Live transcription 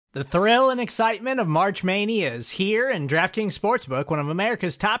The thrill and excitement of March Mania is here, and DraftKings Sportsbook, one of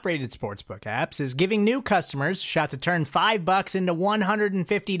America's top-rated sportsbook apps, is giving new customers a shot to turn $5 into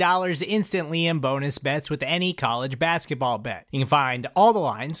 $150 instantly in bonus bets with any college basketball bet. You can find all the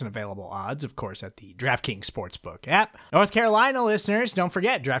lines and available odds, of course, at the DraftKings Sportsbook app. North Carolina listeners, don't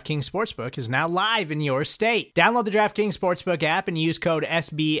forget, DraftKings Sportsbook is now live in your state. Download the DraftKings Sportsbook app and use code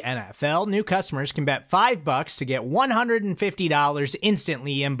SBNFL. New customers can bet $5 to get $150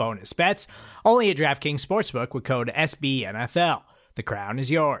 instantly in bonus bets, only at DraftKings Sportsbook with code SBNFL. The crown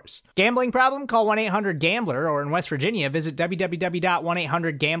is yours. Gambling problem? Call 1-800-GAMBLER, or in West Virginia, visit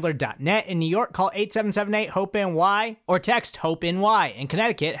www.1800gambler.net. In New York, call 877-8-HOPE-NY or text HOPE-NY. In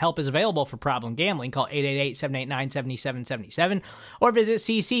Connecticut, help is available for problem gambling. Call 888-789-7777 or visit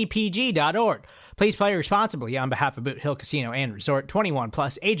ccpg.org. Please play responsibly on behalf of Boot Hill Casino and Resort. 21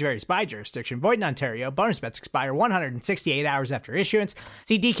 plus, age varies by jurisdiction. Void in Ontario. Bonus bets expire 168 hours after issuance.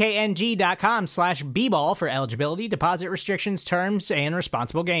 See dkng.com/bball for eligibility, deposit restrictions, terms, and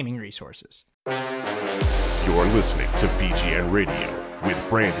responsible gaming resources. You're listening to BGN Radio with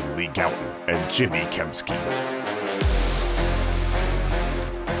Brandon Lee Gowton and Jimmy Kempski.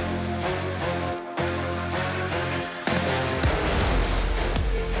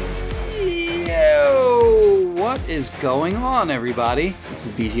 What is going on, everybody? This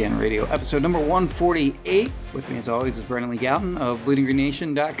is BGN Radio, episode number 148. With me, as always, is Brandon Lee Gowton of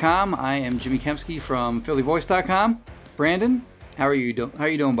BleedingGreenNation.com. I am Jimmy Kempski from PhillyVoice.com. Brandon, how are you doing? How are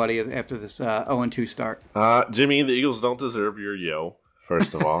you doing, buddy? After this 0-2 start? Jimmy, the Eagles don't deserve your yo.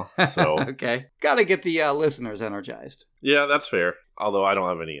 First of all, so okay, got to get the listeners energized. Yeah, that's fair. Although I don't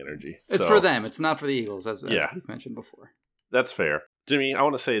have any energy. It's for them. It's not for the Eagles, as we've mentioned before. That's fair, Jimmy. I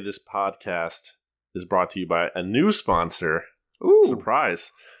want to say this podcast is brought to you by a new sponsor. Ooh.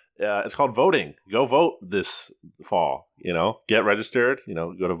 Surprise. It's called voting. Go vote this fall, get registered,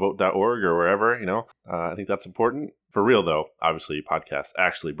 go to vote.org or wherever, I think that's important. For real though, obviously podcast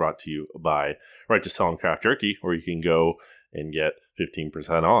actually brought to you by Righteous Felon Craft Jerky, where you can go and get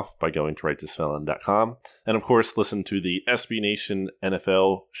 15% off by going to righteousfelon.com. And of course, listen to the SB Nation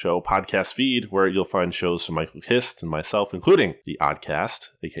NFL show podcast feed, where you'll find shows from Michael Kist and myself, including the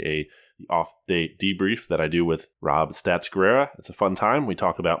Oddcast, aka the off-day debrief that I do with Rob Stats Guerrera. It's a fun time. We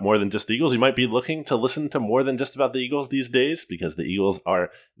talk about more than just the Eagles. You might be looking to listen to more than just about the Eagles these days, because the Eagles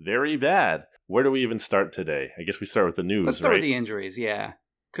are very bad. Where do we even start today? I guess we start with the news, Let's start with the injuries, yeah.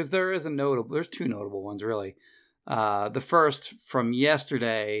 Because there's two notable ones, really. The first from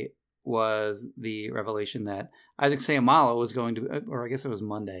yesterday was the revelation that Isaac Seumalo was going to, or I guess it was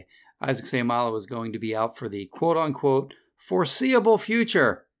Monday, Isaac Seumalo was going to be out for the quote-unquote foreseeable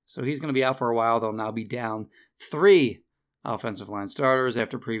future. So he's going to be out for a while. They'll now be down 3 offensive line starters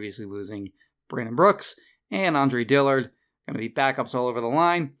after previously losing Brandon Brooks and Andre Dillard. Going to be backups all over the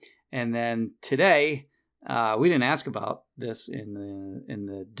line. And then today, we didn't ask about this in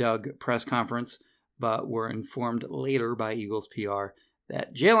the Doug press conference, but we're informed later by Eagles PR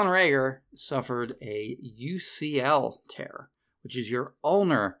that Jalen Reagor suffered a UCL tear, which is your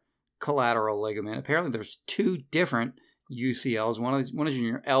ulnar collateral ligament. Apparently there's 2 different UCLs. One is in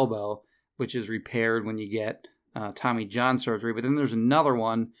your elbow, which is repaired when you get Tommy John surgery, but then there's another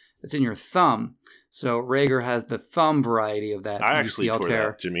one that's in your thumb. So Reagor has the thumb variety of that. I actually UCL tore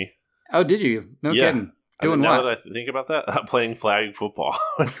tear. That, Jimmy. Oh, did you? No kidding. Doing now what? That I think about that, playing flag football.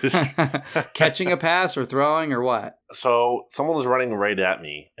 Catching a pass or throwing or what? So someone was running right at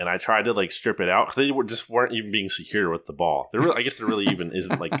me, and I tried to strip it out because they weren't even being secure with the ball. I guess there really even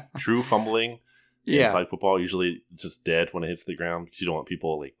isn't true fumbling. In flag football, usually it's just dead when it hits the ground because you don't want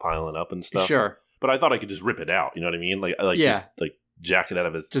people piling up and stuff. Sure. But I thought I could just rip it out. You know what I mean? Just jack it out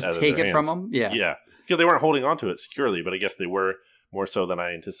of his. Just take it from him. Yeah. Yeah. Because they weren't holding onto it securely, but I guess they were more so than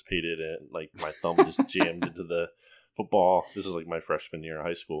I anticipated. And my thumb just jammed into the football. This is my freshman year of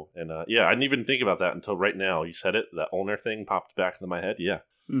high school, and I didn't even think about that until right now. You said it. That ulnar thing popped back into my head. Yeah.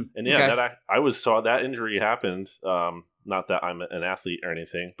 And that I saw that injury happened. Not that I'm an athlete or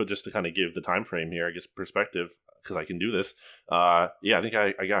anything, but just to kind of give the time frame here, I guess, perspective, because I can do this. I think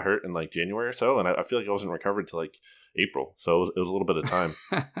I got hurt in January or so, and I feel like I wasn't recovered till April, so it was a little bit of time.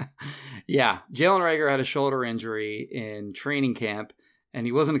 Yeah, Jalen Reagor had a shoulder injury in training camp, and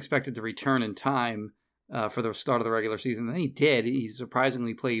he wasn't expected to return in time for the start of the regular season. And then he did. He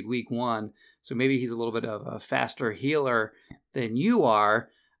surprisingly played week 1, so maybe he's a little bit of a faster healer than you are.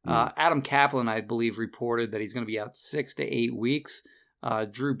 Adam Kaplan, I believe, reported that he's going to be out 6 to 8 weeks.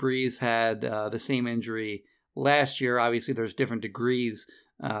 Drew Brees had the same injury last year. Obviously, there's different degrees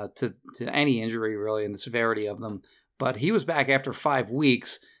to any injury, really, and the severity of them. But he was back after 5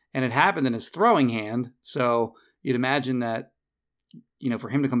 weeks, and it happened in his throwing hand. So you'd imagine that for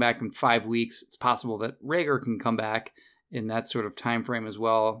him to come back in 5 weeks, it's possible that Reagor can come back in that sort of time frame as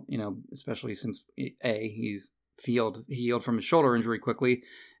well, especially since he's healed from his shoulder injury quickly,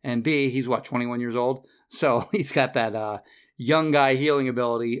 and B, he's 21 years old, so he's got that young guy healing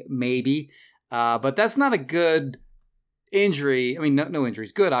ability, maybe, but that's not a good injury. I mean, no injury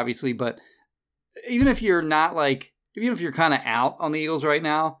is good, obviously, but even if you're kind of out on the Eagles right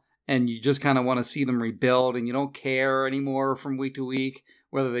now, and you just kind of want to see them rebuild, and you don't care anymore from week to week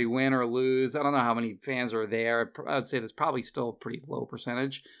whether they win or lose. I don't know how many fans are there. I would say there's probably still a pretty low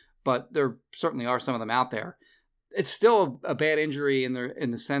percentage, but there certainly are some of them out there. It's still a bad injury in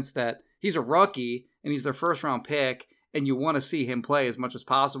the sense that he's a rookie and he's their first round pick, and you want to see him play as much as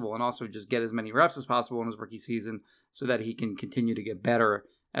possible and also just get as many reps as possible in his rookie season so that he can continue to get better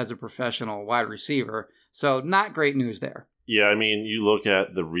as a professional wide receiver. So not great news there. Yeah, I mean, you look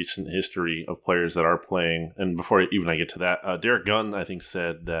at the recent history of players that are playing, and before even I get to that, Derek Gunn, I think,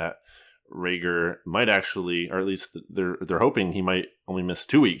 said that Reagor might actually, or at least they're hoping he might only miss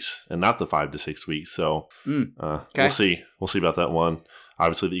 2 weeks and not the 5 to 6 weeks. So okay. We'll see. We'll see about that one.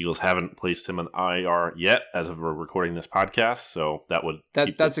 Obviously, the Eagles haven't placed him on IR yet as of we're recording this podcast, so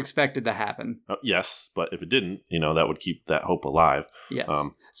that's expected to happen. Yes, but if it didn't, that would keep that hope alive. Yes.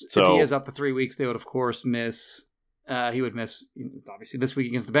 So if he is up to 3 weeks, they would of course miss. He would miss obviously this week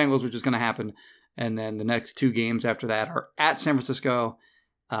against the Bengals, which is going to happen, and then the next 2 games after that are at San Francisco,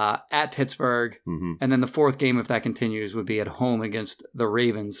 at Pittsburgh, and then the 4th game, if that continues, would be at home against the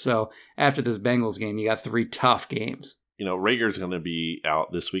Ravens. So after this Bengals game, you got 3 tough games. Reagor's going to be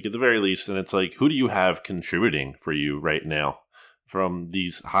out this week at the very least, and it's like, who do you have contributing for you right now from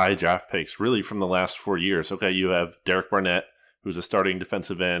these high draft picks, really from the last 4 years? Okay, you have Derek Barnett, who's a starting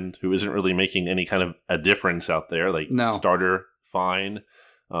defensive end, who isn't really making any kind of a difference out there. Starter, fine,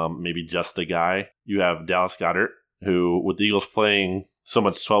 maybe just a guy. You have Dallas Goedert, who, with the Eagles playing so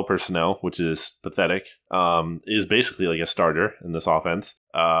much 12 personnel, which is pathetic, is basically like a starter in this offense.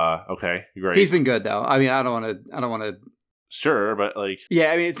 Okay, great. He's been good though. I mean, I don't want to. Sure, but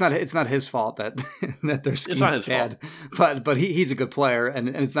yeah, I mean, it's not his fault that their scheme's bad, but he's a good player, and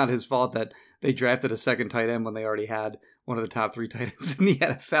it's not his fault that they drafted a second tight end when they already had one of the top 3 tight ends in the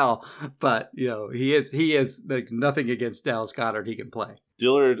NFL. But he is like, nothing against Dallas Goedert, he can play.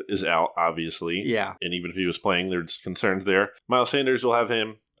 Dillard is out, obviously. Yeah. And even if he was playing, there's concerns there. Miles Sanders will have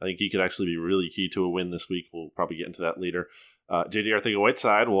him. I think he could actually be really key to a win this week. We'll probably get into that later. J.J.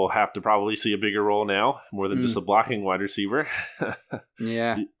 Arcega-Whiteside will have to probably see a bigger role now, more than just a blocking wide receiver.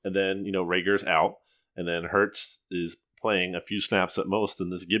 Yeah. And then, Reagor's out. And then Hurts is playing a few snaps at most in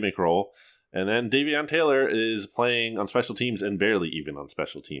this gimmick role. And then Davion Taylor is playing on special teams and barely even on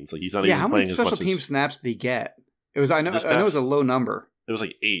special teams. Like, he's not even playing as much. How many special team snaps did he get? I know it was a low number. It was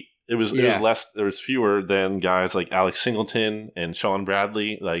like 8. It was less. There was fewer than guys like Alex Singleton and Sean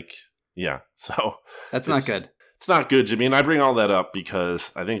Bradley. So that's not good. It's not good, Jimmy. And I bring all that up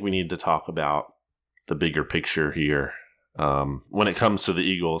because I think we need to talk about the bigger picture here when it comes to the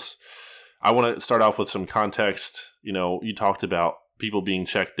Eagles. I want to start off with some context. You talked about people being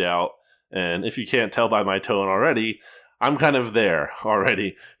checked out. And if you can't tell by my tone already, I'm kind of there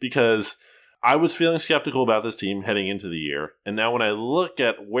already because I was feeling skeptical about this team heading into the year. And now when I look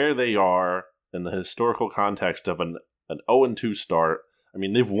at where they are in the historical context of an 0-2 start, I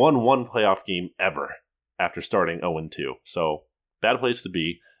mean, they've won 1 playoff game ever after starting 0-2. So bad place to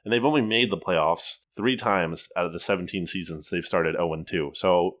be. And they've only made the playoffs 3 times out of the 17 seasons they've started 0-2.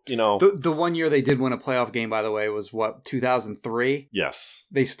 So, The one year they did win a playoff game, by the way, was 2003? Yes.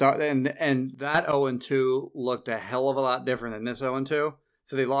 They and that 0-2 looked a hell of a lot different than this 0-2.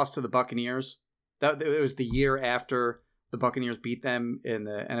 So they lost to the Buccaneers. It was the year after the Buccaneers beat them in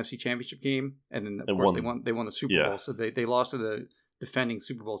the NFC Championship game. And then, of course, they won the Super Bowl. So they lost to the defending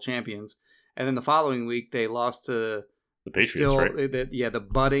Super Bowl champions. And then the following week, they lost to the Patriots, right? The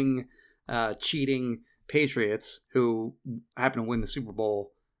budding, cheating Patriots who happened to win the Super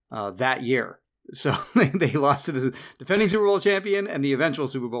Bowl that year. So they lost to the defending Super Bowl champion and the eventual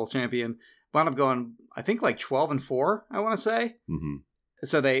Super Bowl champion. Wound up going, I think, 12-4, I want to say. Mm-hmm.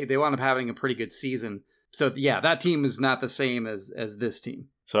 So they wound up having a pretty good season. So, yeah, that team is not the same as this team.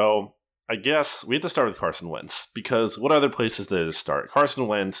 So I guess we have to start with Carson Wentz because what other places there to start? Carson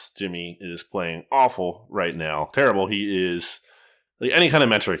Wentz, Jimmy, is playing awful right now. Terrible. He is, like, any kind of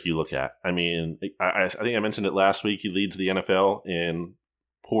metric you look at. I mean, I think I mentioned it last week. He leads the NFL in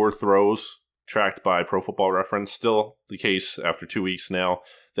poor throws tracked by Pro Football Reference. Still the case after 2 weeks now.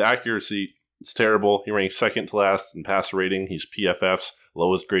 The accuracy is terrible. He ranks second to last in passer rating. He's PFF's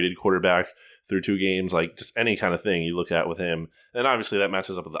lowest graded quarterback through 2 games. Like, just any kind of thing you look at with him. And obviously that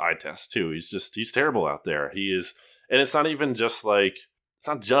matches up with the eye test too. He's terrible out there. He is, and it's not even just like it's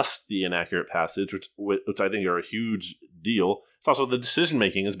not just the inaccurate passes, which I think are a huge deal. It's also the decision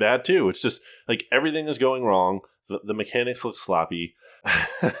making is bad too. It's just like everything is going wrong. The mechanics look sloppy.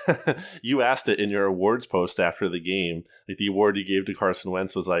 You asked it in your awards post after the game. Like the award you gave to Carson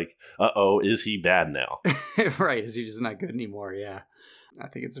Wentz was like, "Uh-oh, is he bad now?" Right? Is he just not good anymore? Yeah, I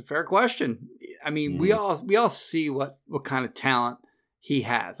think it's a fair question. I mean, we all see what kind of talent he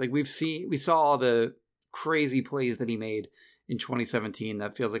has. Like we saw all the crazy plays that he made in 2017.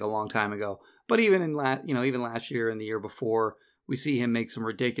 That feels like a long time ago. But even even last year and the year before, we see him make some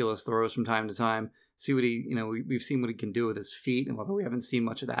ridiculous throws from time to time. See what we've seen what he can do with his feet, and although we haven't seen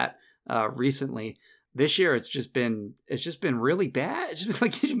much of that recently, this year it's just been really bad. It's just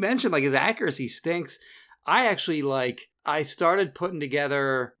like you mentioned, like his accuracy stinks. I started putting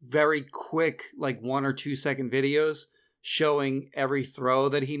together very quick, like 1 or 2 second videos showing every throw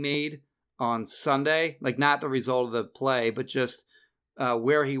that he made on Sunday, like not the result of the play, but just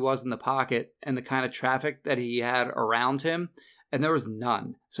where he was in the pocket and the kind of traffic that he had around him, and there was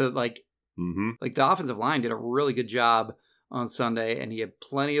none. So like the offensive line did a really good job on Sunday, and he had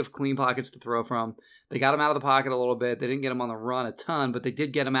plenty of clean pockets to throw from. They got him out of the pocket a little bit. They didn't get him on the run a ton, but they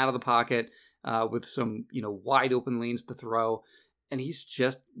did get him out of the pocket with some wide open lanes to throw, and he's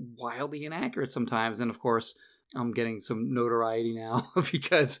just wildly inaccurate sometimes. And of course, I'm getting some notoriety now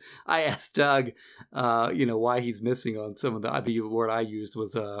because I asked Doug, why he's missing on some of the word I used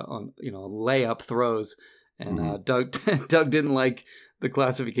was on layup throws, and Doug didn't like the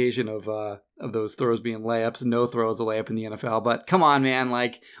classification of those throws being layups. No throw is a layup in the NFL, but come on, man,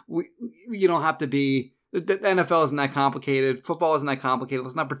 like you don't have to be. The NFL isn't that complicated. Football isn't that complicated.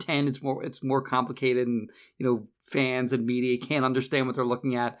 Let's not pretend it's more complicated, and fans and media can't understand what they're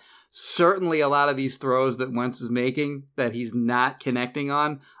looking at. Certainly, a lot of these throws that Wentz is making that he's not connecting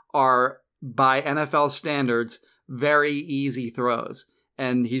on are, by NFL standards, very easy throws,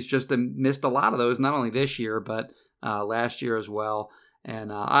 and he's just missed a lot of those. Not only this year, but last year as well.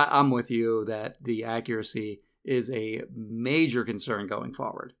 And I'm with you that the accuracy is a major concern going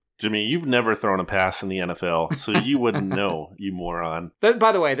forward. Jimmy, you've never thrown a pass in the NFL, so you wouldn't know, you moron.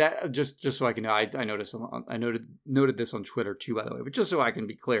 By the way, that just so I can know, I noted this on Twitter too, by the way, but just so I can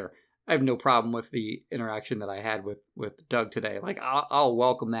be clear, I have no problem with the interaction that I had with Doug today. Like I'll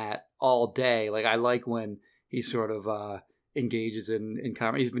welcome that all day. Like I like when he sort of engages in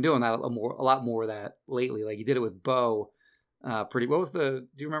conversation. He's been doing that a lot more of that lately. Like he did it with Bo. Do you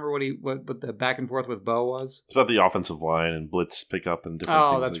remember what the back and forth with Bo was? It's about the offensive line and blitz pickup and different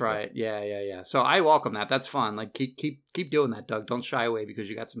things. Oh, that's right. That. Yeah. So I welcome that. That's fun. Like keep doing that, Doug. Don't shy away because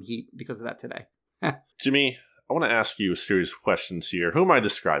you got some heat because of that today. Jimmy, I want to ask you a series of questions here. Who am I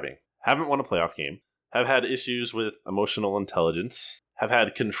describing? Haven't won a playoff game. Have had issues with emotional intelligence. Have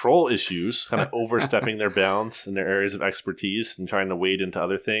had control issues, kind of overstepping their bounds in their areas of expertise and trying to wade into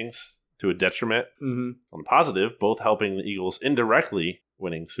other things to a detriment. On the positive, both helping the Eagles indirectly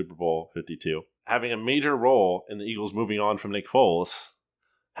winning Super Bowl 52, having a major role in the Eagles moving on from Nick Foles,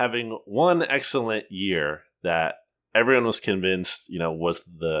 having one excellent year that everyone was convinced, was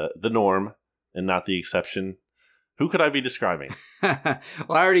the norm and not the exception. Who could I be describing? Well,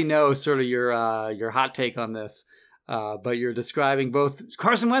 I already know sort of your hot take on this, but you're describing both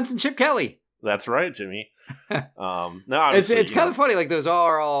Carson Wentz and Chip Kelly. That's right, Jimmy. No, it's kind of funny. Like those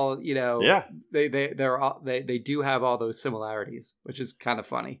are all, yeah. They do have all those similarities, which is kind of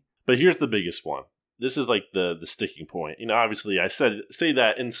funny. But here's the biggest one. This is like the sticking point. Obviously, I say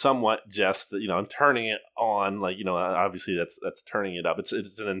that in somewhat jest. That I'm turning it on. Like obviously that's turning it up. It's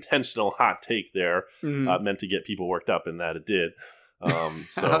an intentional hot take there, meant to get people worked up, and that it did.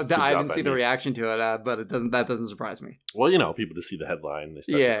 So I didn't see the reaction to it, but that doesn't surprise me. Well, people just see the headline and they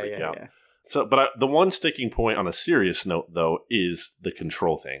start to freak out. Yeah. So, but the one sticking point on a serious note, though, is the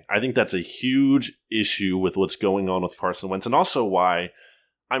control thing. I think that's a huge issue with what's going on with Carson Wentz, and also why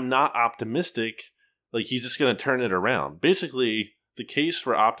I'm not optimistic. Like he's just going to turn it around. Basically, the case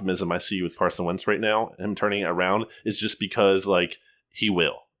for optimism I see with Carson Wentz right now, him turning it around, is just because he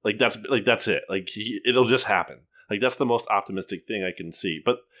will. That's it. It'll just happen. That's the most optimistic thing I can see.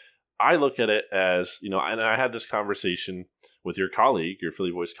 But I look at it as, and I had this conversation with your colleague, your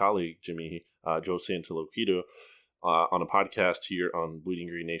Philly Voice colleague, Jimmy, Joe Santaloquito, on a podcast here on Bleeding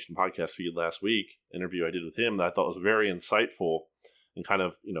Green Nation podcast feed last week, interview I did with him that I thought was very insightful and kind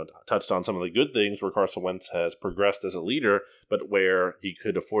of, touched on some of the good things where Carson Wentz has progressed as a leader, but where he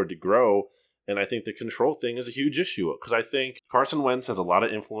could afford to grow. And I think the control thing is a huge issue because I think Carson Wentz has a lot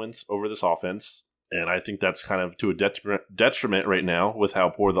of influence over this offense. And I think that's kind of to a detriment right now with how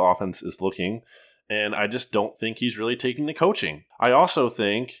poor the offense is looking. And I just don't think he's really taking the coaching. I also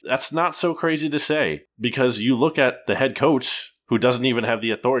think that's not so crazy to say because you look at the head coach who doesn't even have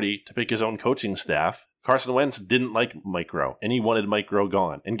the authority to pick his own coaching staff. Carson Wentz didn't like Mike Groh, and he wanted Mike Groh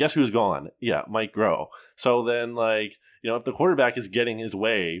gone. And guess who's gone? Yeah, Mike Groh. So then, like, you know, if the quarterback is getting his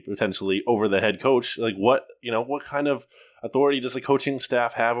way potentially over the head coach, like what kind of authority does the coaching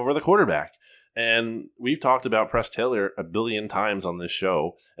staff have over the quarterback? And we've talked about Press Taylor a billion times on this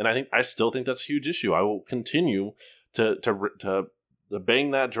show, and I still think that's a huge issue. I will continue to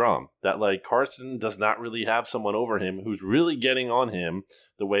bang that drum that, like, Carson does not really have someone over him who's really getting on him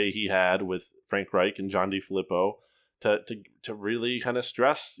the way he had with Frank Reich and John DeFilippo to really kind of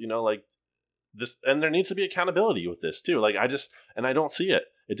stress, you know, like this. And there needs to be accountability with this too. Like, I don't see it.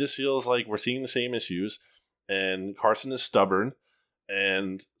 It just feels like we're seeing the same issues, and Carson is stubborn,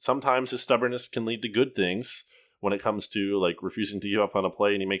 and sometimes his stubbornness can lead to good things when it comes to, like, refusing to give up on a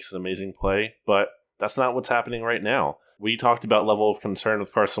play and he makes an amazing play. But that's not what's happening right now. We talked about level of concern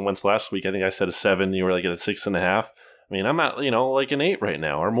with Carson Wentz last week. I think I said a 7. You were like at a 6.5. I mean, I'm at, you know, like an 8 right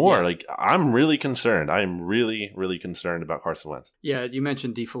now or more. Yeah. Like, I'm really concerned. I'm really, really concerned about Carson Wentz. Yeah, you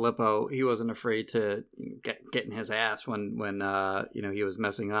mentioned DeFilippo. He wasn't afraid to get in his ass when you know, he was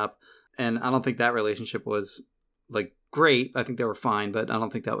messing up. And I don't think that relationship was, like, great. I think they were fine, but I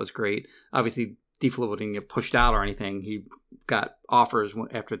don't think that was great. Obviously, DeFilippo didn't get pushed out or anything. He got offers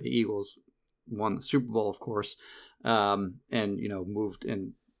after the Eagles won the Super Bowl, of course, and, you know, moved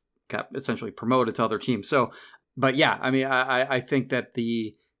and got essentially promoted to other teams. So, but yeah, I mean, I think that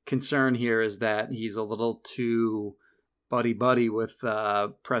the concern here is that he's a little too buddy-buddy with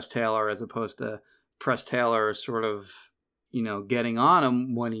Press Taylor, as opposed to Press Taylor sort of, you know, getting on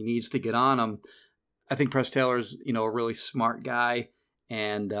him when he needs to get on him. I think Press Taylor's, you know, a really smart guy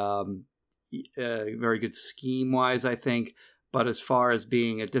and very good scheme-wise, I think. But as far as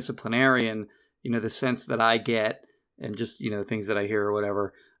being a disciplinarian, you know, the sense that I get, and just, you know, things that I hear or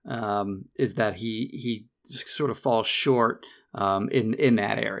whatever, is that he sort of falls short in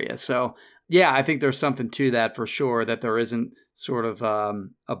that area. So, yeah, I think there's something to that for sure, that there isn't sort of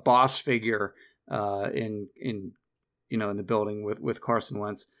a boss figure in you know, in the building with Carson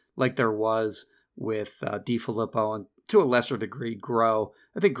Wentz, like there was with DeFilippo, and to a lesser degree Groh.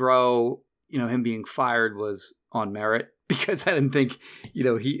 I think Groh, you know, him being fired was on merit, because I didn't think, you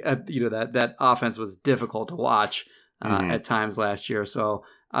know, that offense was difficult to watch at times last year. So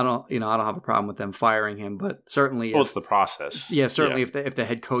I don't have a problem with them firing him, but certainly, it's the process. Yeah, certainly, if the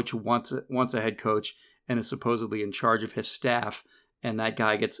head coach wants a head coach and is supposedly in charge of his staff, and that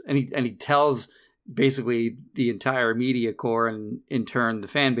guy gets and he tells basically the entire media corps and in turn the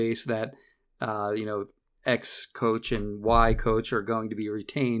fan base that you know, X coach and Y coach are going to be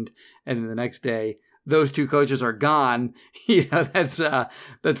retained, and then the next day those two coaches are gone. You know, that's not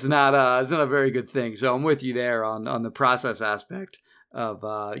it's not a very good thing. So I'm with you there on the process aspect of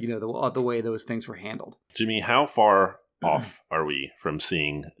you know, the way those things were handled. Jimmy, how far off are we from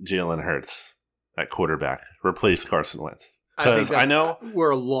seeing Jalen Hurts at quarterback replace Carson Wentz? Because I know we're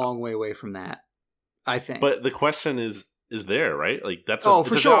a long way away from that, I think. But the question is there, right? Like, that's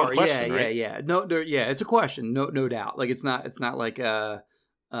for sure. Question, right? Yeah. No, it's a question. No doubt. Like, it's not like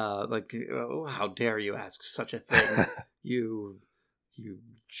like, oh, how dare you ask such a thing, you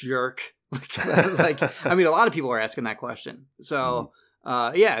jerk. Like, I mean, a lot of people are asking that question. So,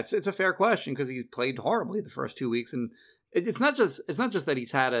 yeah, it's a fair question, because he played horribly the first 2 weeks, and it's not just that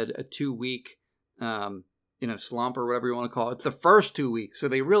he's had a 2 week, you know, slump or whatever you want to call it. It's the first 2 weeks, so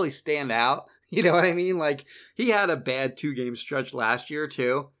they really stand out. You know what I mean? Like, he had a bad 2-game stretch last year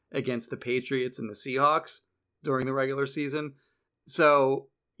too, against the Patriots and the Seahawks during the regular season. So,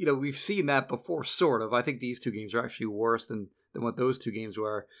 you know, we've seen that before, sort of. I think these 2 games are actually worse than what those 2 games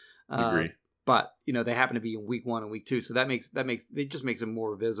were. Agree. But, you know, they happen to be in week 1 and week 2, so it just makes them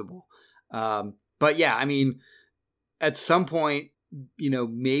more visible. But yeah, I mean, at some point, you know,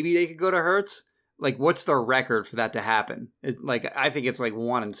 maybe they could go to Hurts. Like, what's their record for that to happen? I think it's like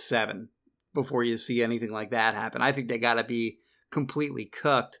 1-7 before you see anything like that happen. I think they got to be completely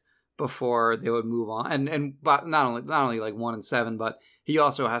cooked before they would move on. And but not only like 1-7, but he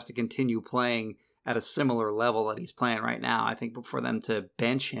also has to continue playing at a similar level that he's playing right now, I think, for them to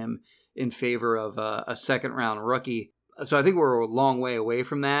bench him in favor of a second-round rookie. So I think we're a long way away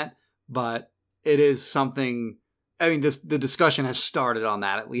from that, but it is something. I mean, the discussion has started on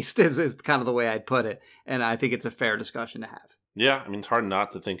that, at least, is kind of the way I'd put it. And I think it's a fair discussion to have. Yeah, I mean, it's hard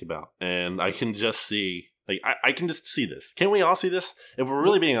not to think about. And I can just see, like, I can just see this. Can't we all see this? If we're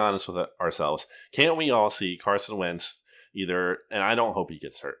really being honest with ourselves, can't we all see Carson Wentz either, and I don't hope he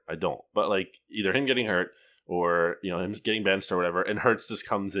gets hurt. I don't. But, like, either him getting hurt or, you know, him getting benched or whatever, and Hurts just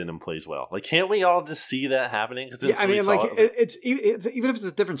comes in and plays well. Like, can't we all just see that happening? Yeah, I mean, like, it's even if it's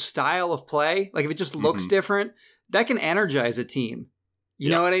a different style of play, like, if it just looks different, that can energize a team. You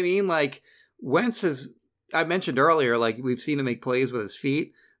Yeah. know what I mean? Like Wentz I mentioned earlier, like we've seen him make plays with his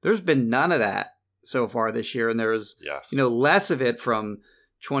feet. There's been none of that so far this year. And there's, Yes. less of it from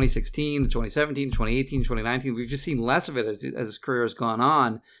 2016 to 2017, 2018, 2019. We've just seen less of it as his career has gone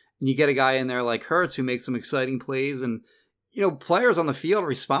on. And you get a guy in there like Hurts who makes some exciting plays, and, players on the field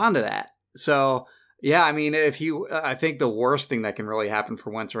respond to that. So, yeah, I mean, I think the worst thing that can really happen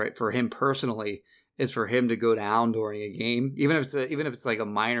for Wentz, right, for him personally, is for him to go down during a game, even if it's like a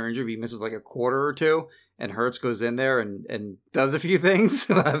minor injury, he misses like a quarter or two, and Hurts goes in there and does a few things.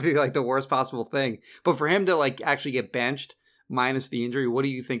 That'd be like the worst possible thing. But for him to like actually get benched minus the injury, what do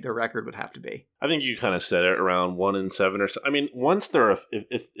you think the record would have to be? I think you kind of said it around 1-7 or so. I mean, once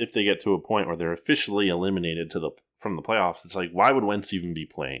if they get to a point where they're officially eliminated from the playoffs, it's like, why would Wentz even be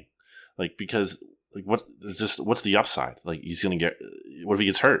playing? Like, because like what's the upside? Like, he's gonna get, what if he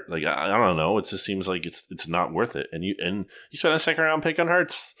gets hurt? Like, I don't know. It just seems like it's not worth it. And you spent a second round pick on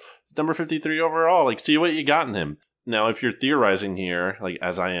Hurts, number 53 overall. Like, see what you got in him. Now, if you're theorizing here, like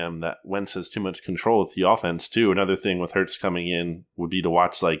as I am, that Wentz has too much control with the offense too, another thing with Hurts coming in would be to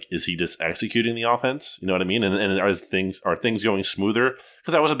watch, like, is he just executing the offense? You know what I mean? And are things going smoother?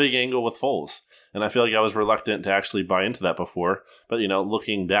 Because that was a big angle with Foles. And I feel like I was reluctant to actually buy into that before. But,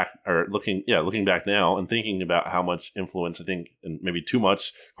 looking back now and thinking about how much influence I think, and maybe too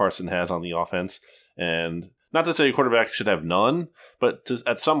much, Carson has on the offense. And not to say a quarterback should have none, but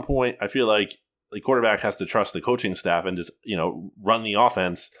at some point, I feel like the quarterback has to trust the coaching staff and just, run the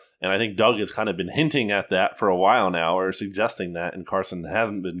offense. And I think Doug has kind of been hinting at that for a while now, or suggesting that, and Carson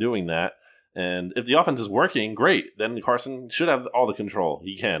hasn't been doing that. And if the offense is working, great. Then Carson should have all the control.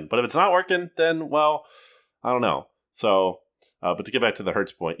 He can. But if it's not working, then, well, I don't know. So, but to get back to the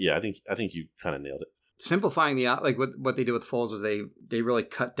Hurts point, yeah, I think you kind of nailed it. Simplifying what they did with Foles is they really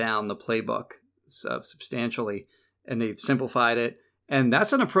cut down the playbook substantially, and they've simplified it. And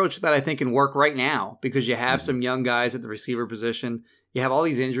that's an approach that I think can work right now, because you have some young guys at the receiver position. You have all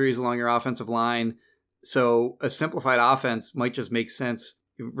these injuries along your offensive line. So a simplified offense might just make sense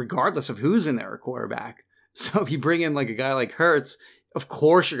regardless of who's in there at quarterback. So if you bring in like a guy like Hurts, of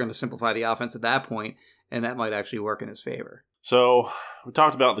course you're going to simplify the offense at that point, and that might actually work in his favor. So we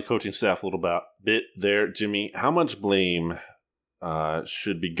talked about the coaching staff a little bit there, Jimmy. How much blame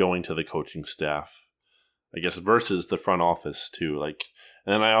should be going to the coaching staff, I guess, versus the front office too? Like,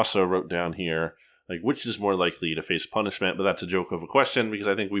 and then I also wrote down here, like, which is more likely to face punishment? But that's a joke of a question, because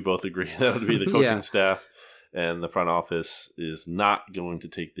I think we both agree that would be the coaching staff, and the front office is not going to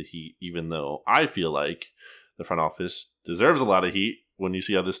take the heat, even though I feel like the front office deserves a lot of heat when you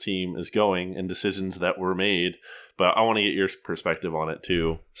see how this team is going and decisions that were made. But I want to get your perspective on it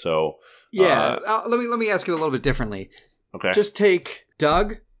too. So yeah, let me ask it a little bit differently. Okay, just take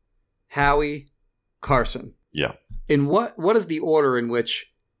Doug, Howie, Carson. Yeah. In what is the order in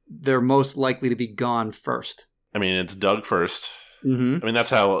which they're most likely to be gone first? I mean, it's Doug first. Mm-hmm. I mean,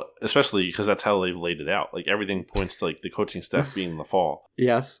 that's how, especially because that's how they've laid it out. Like, everything points to, like, the coaching staff being in the fall.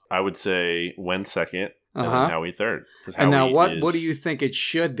 Yes. I would say Wentz second, and then Howie third. And now what do you think it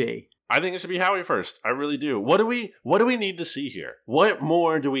should be? I think it should be Howie first. I really do. What do we need to see here? What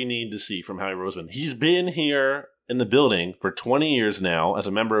more do we need to see from Howie Roseman? He's been here in the building for 20 years now as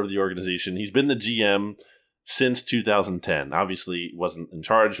a member of the organization. He's been the GM since 2010. Obviously, wasn't in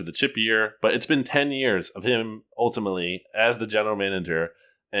charge of the chip year, but it's been 10 years of him ultimately as the general manager.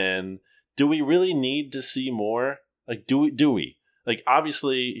 And do we really need to see more? Like, do we? Like,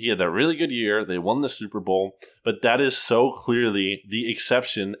 obviously, he had that really good year. They won the Super Bowl, but that is so clearly the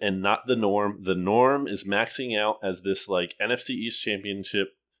exception and not the norm. The norm is maxing out as this, like, NFC East championship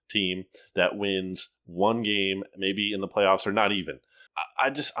team that wins one game, maybe in the playoffs, or not even.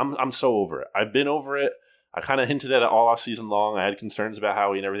 I'm so over it. I've been over it. I kind of hinted at it all off season long. I had concerns about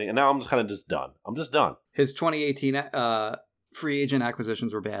Howie and everything, and now I'm just kind of done. I'm just done. His 2018 free agent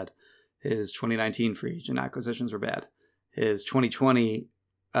acquisitions were bad. His 2019 free agent acquisitions were bad. His 2020,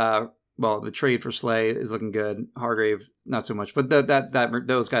 the trade for Slay is looking good. Hargrave, not so much. But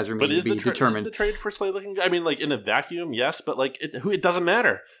those guys remain to be determined. Is the trade for Slay looking good? I mean, like, in a vacuum, yes, but, like, it doesn't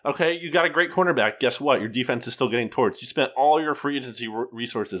matter. Okay, you got a great cornerback. Guess what? Your defense is still getting torched. You spent all your free agency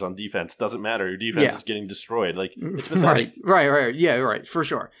resources on defense. Doesn't matter. Your defense is getting destroyed. Like, it's pathetic. Right. Yeah, right, for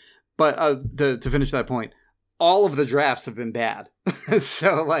sure. But to finish that point, all of the drafts have been bad.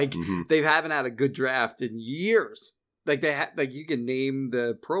 So, like, they haven't had a good draft in years. Like, you can name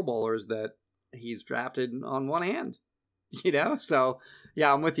the Pro Bowlers that he's drafted on one hand, So,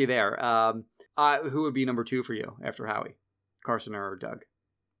 yeah, I'm with you there. Who would be number 2 for you after Howie? Carson or Doug?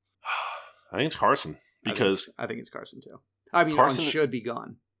 I think it's Carson, because I think it's Carson too. I mean, Carson should be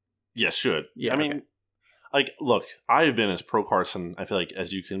gone. Yes, should. Yeah, I mean, Like, look, I've been as pro Carson, I feel like,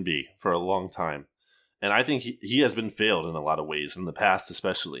 as you can be for a long time. And I think he has been failed in a lot of ways in the past,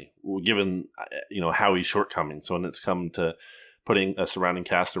 especially given, how he's shortcomings when it's come to putting a surrounding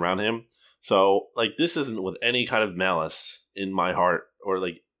cast around him. So, like, this isn't with any kind of malice in my heart or,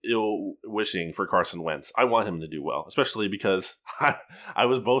 like, ill wishing for Carson Wentz. I want him to do well, especially because I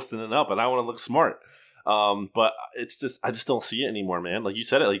was boasting it up and I want to look smart. But it's just, I just don't see it anymore, man. Like you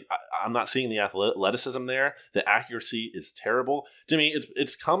said it, like I'm not seeing the athleticism there. The accuracy is terrible. Jimmy,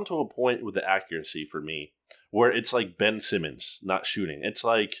 it's come to a point with the accuracy for me where it's like Ben Simmons not shooting. It's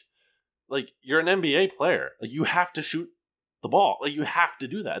like you're an NBA player. Like you have to shoot the ball. Like you have to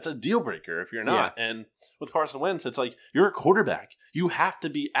do that. It's a deal breaker if you're not. Yeah. And with Carson Wentz, it's like you're a quarterback. You have to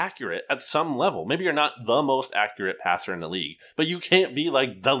be accurate at some level. Maybe you're not the most accurate passer in the league, but you can't be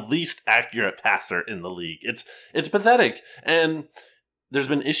like the least accurate passer in the league. It's pathetic. And there's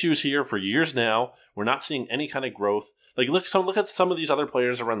been issues here for years now. We're not seeing any kind of growth. Like look at some of these other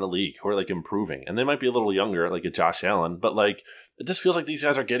players around the league who are like improving, and they might be a little younger, like a Josh Allen, but like it just feels like these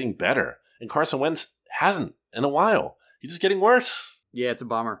guys are getting better, and Carson Wentz hasn't in a while. He's just getting worse. Yeah, it's a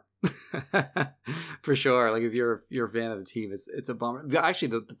bummer. For sure. Like if you're a fan of the team, it's a bummer. Actually,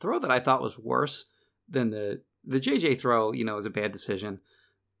 the throw that I thought was worse than the JJ throw, is a bad decision.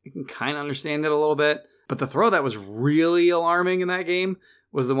 You can kind of understand it a little bit. But the throw that was really alarming in that game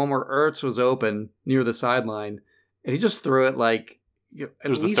was the one where Ertz was open near the sideline, and he just threw it like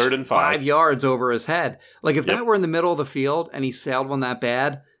at least 3rd and 5 yards over his head. Like if that were in the middle of the field and he sailed one that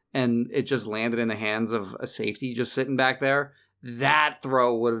bad, and it just landed in the hands of a safety just sitting back there, that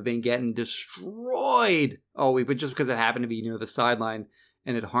throw would have been getting destroyed. But just because it happened to be near the sideline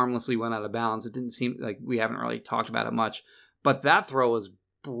and it harmlessly went out of bounds, it didn't seem like we haven't really talked about it much. But that throw was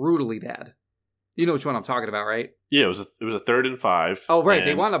brutally bad. You know which one I'm talking about, right? Yeah, it was a 3rd and 5. Oh, right.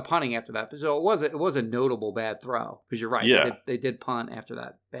 They wound up punting after that. So it was a notable bad throw. Because you're right. Yeah. They did punt after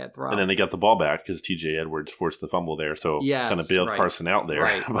that bad throw. And then they got the ball back because TJ Edwards forced the fumble there. So kind of bailed Carson out there.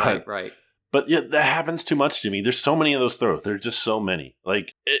 Right. But yeah, that happens too much, Jimmy. There's so many of those throws. There's just so many.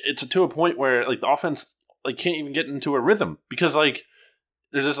 Like it's to a point where like the offense like can't even get into a rhythm because like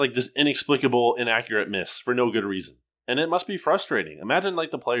there's just like this inexplicable inaccurate miss for no good reason. And it must be frustrating. Imagine like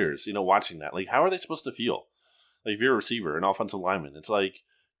the players, watching that. Like how are they supposed to feel? Like if you're a receiver, an offensive lineman, it's like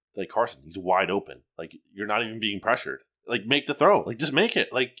Carson, he's wide open. Like you're not even being pressured. Like make the throw. Like just make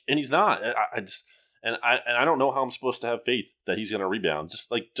it. Like and he's not. I don't know how I'm supposed to have faith that he's going to rebound. Just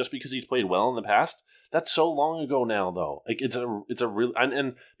because he's played well in the past. That's so long ago now, though. Like it's a real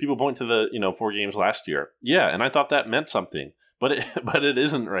and people point to the 4 games last year. Yeah, and I thought that meant something, but it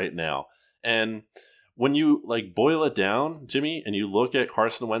isn't right now. And when you like boil it down, Jimmy, and you look at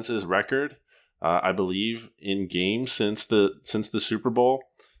Carson Wentz's record, I believe in games since the Super Bowl,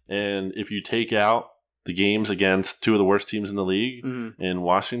 and if you take out the games against 2 of the worst teams in the league in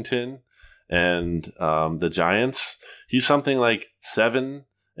Washington and the Giants, he's something like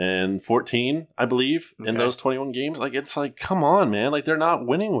 7-14, I believe, in those 21 games. Like it's like, come on, man! Like they're not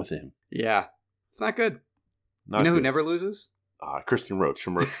winning with him. Yeah, it's not good. Who never loses? Kristen Roach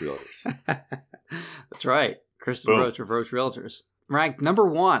from Roach Realtors. That's right. Kristen Roach of Roach Realtors. Ranked number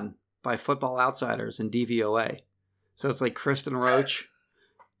 1 by Football Outsiders in DVOA. So it's like Kristen Roach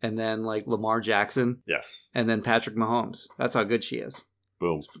and then like Lamar Jackson. Yes. And then Patrick Mahomes. That's how good she is.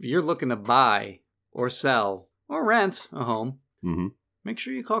 Boom. So if you're looking to buy or sell or rent a home, make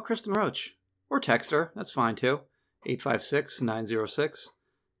sure you call Kristen Roach. Or text her. That's fine too.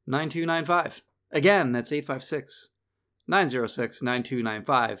 856-906-9295. Again, that's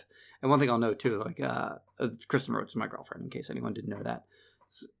 856-906-9295. And one thing I'll note too, like Kristen Roach is my girlfriend, in case anyone didn't know that.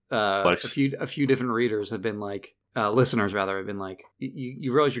 A few different readers have been like, listeners rather, have been like,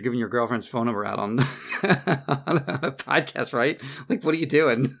 you realize you're giving your girlfriend's phone number out on, on a podcast, right? Like, what are you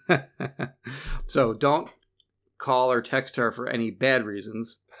doing? So don't call or text her for any bad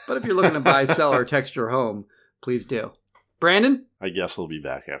reasons. But if you're looking to buy, sell, or text your home, please do. Brandon? I guess we'll be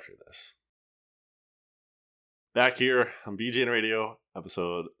back after this. Back here on BGN Radio,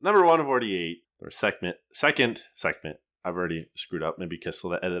 episode number 148, or second segment. I've already screwed up. Maybe Kist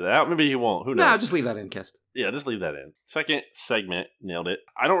will edit that out. Maybe he won't. Who knows? No, just leave that in, Kist. Yeah, just leave that in. Second segment, nailed it.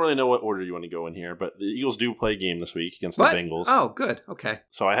 I don't really know what order you want to go in here, but the Eagles do play a game this week against the Bengals. Oh, good. Okay.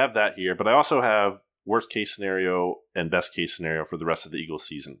 So I have that here, but I also have worst case scenario and best case scenario for the rest of the Eagles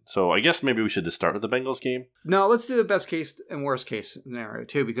season. So I guess maybe we should just start with the Bengals game. No, let's do the best case and worst case scenario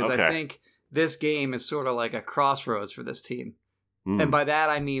too, because I think this game is sort of like a crossroads for this team. And by that,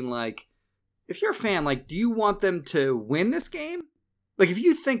 I mean, like, if you're a fan, like, do you want them to win this game? Like, if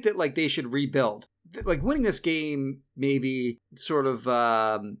you think that, like, they should rebuild, like, winning this game maybe sort of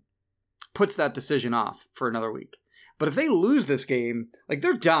puts that decision off for another week. But if they lose this game, like,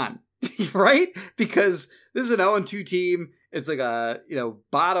 they're done, right? Because this is an 0-2 team. It's like a,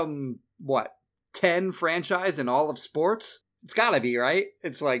 bottom, 10 franchise in all of sports? It's got to be, right?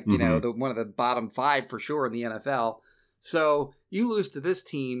 It's like, one of the bottom 5 for sure in the NFL. So you lose to this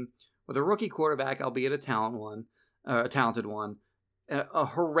team with a rookie quarterback, albeit a talented one, a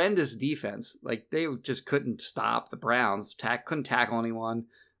horrendous defense. Like, they just couldn't stop the Browns, couldn't tackle anyone.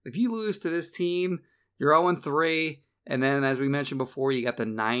 If you lose to this team, you're 0-3, and then, as we mentioned before, you got the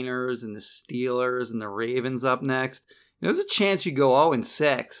Niners and the Steelers and the Ravens up next. There's a chance you go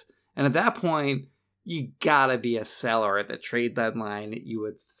 0-6, and at that point, you gotta be a seller at the trade deadline, you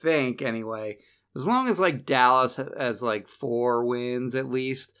would think, anyway. As long as, like, Dallas has, like, 4 wins at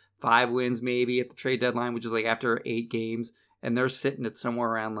least, 5 wins maybe at the trade deadline, which is, like, after 8 games, and they're sitting at somewhere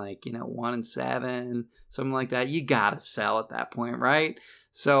around, like, 1-7, something like that, you gotta sell at that point, right?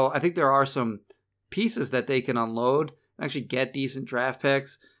 So I think there are some pieces that they can unload and actually get decent draft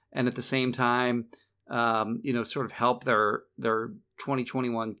picks, and at the same time, sort of help their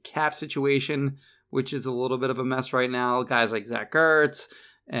 2021 cap situation, which is a little bit of a mess right now. Guys like Zach Ertz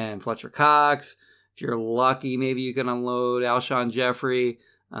and Fletcher Cox. If you're lucky, maybe you can unload Alshon Jeffrey,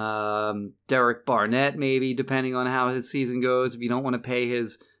 Derek Barnett, maybe, depending on how his season goes. If you don't want to pay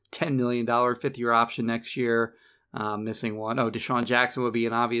his $10 million fifth-year option next year, missing one. Deshaun Jackson would be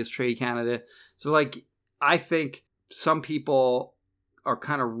an obvious trade candidate. So, like, I think some people are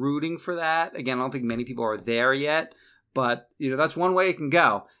kind of rooting for that. Again, I don't think many people are there yet, but, that's one way it can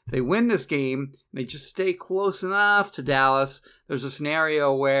go. If they win this game, they just stay close enough to Dallas. There's a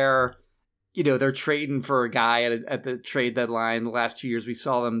scenario where, they're trading for a guy at the trade deadline. The last 2 years, we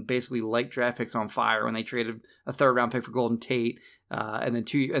saw them basically light draft picks on fire when they traded a 3rd-round pick for Golden Tate. And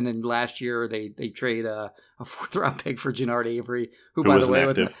then last year, they trade a 4th-round pick for Jannard Avery, who by the way,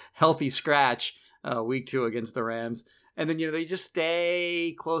 with a healthy scratch week 2 against the Rams. And then, they just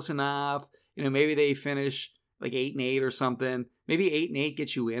stay close enough. Maybe they finish like 8-8 or something. Maybe 8-8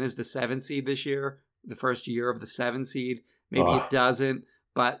 gets you in as the 7th seed this year, the first year of the 7th seed. Maybe it doesn't,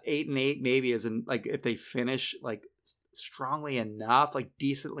 but 8-8 maybe isn't, like, if they finish like strongly enough, like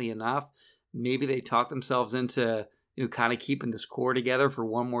decently enough, maybe they talk themselves into, kind of keeping this core together for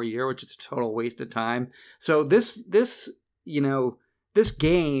one more year, which is a total waste of time. So this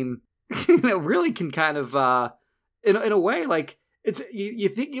game, really can kind of, in a way, like, it's,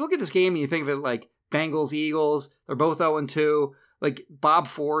 you look at this game and you think of it like Bengals, Eagles, they're both 0-2. Like, Bob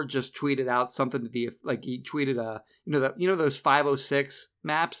Ford just tweeted out something he tweeted, those 506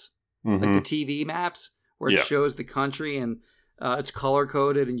 maps, like the TV maps, where it shows the country and it's color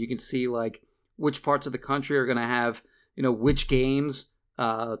coded and you can see, like, which parts of the country are going to have, which games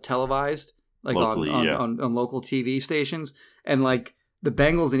televised, like, locally, on local TV stations. And, like, the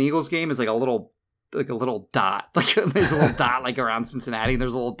Bengals and Eagles game is like a little dot, like there's a little dot like around Cincinnati, and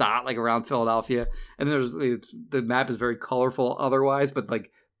there's a little dot like around Philadelphia, and the map is very colorful otherwise, but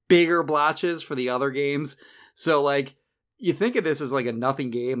like bigger blotches for the other games. So, like, you think of this as like a nothing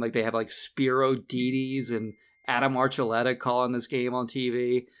game, like they have like Spiro Dedes and Adam Archuleta calling this game on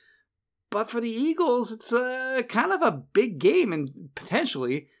TV, but for the Eagles, it's kind of a big game, and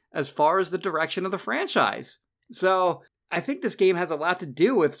potentially as far as the direction of the franchise. So I think this game has a lot to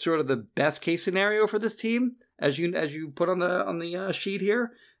do with sort of the best case scenario for this team, as you put on the sheet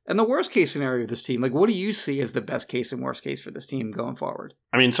here, and the worst case scenario of this team. Like, what do you see as the best case and worst case for this team going forward?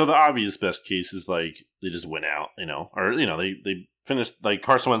 I mean, so the obvious best case is, like, they just win out, or they finish, like,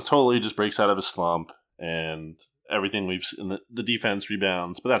 Carson Wentz totally just breaks out of his slump, and everything we've seen, the defense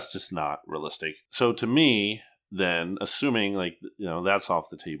rebounds, but that's just not realistic. So to me, then, assuming, like, that's off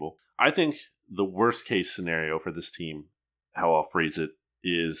the table, I think the worst case scenario for this team, how I'll phrase it,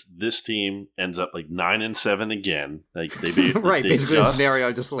 is this team ends up like 9-7 again. Like, right, basically the scenario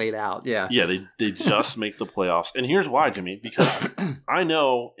I just laid out. Yeah, they just make the playoffs. And here's why, Jimmy, because I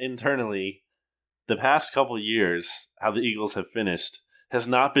know internally the past couple of years how the Eagles have finished has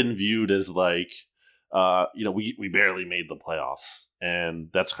not been viewed as like, we barely made the playoffs, and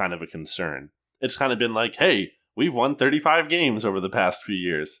that's kind of a concern. It's kind of been like, hey, we've won 35 games over the past few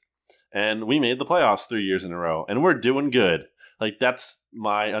years, and we made the playoffs 3 years in a row, and we're doing good. Like, that's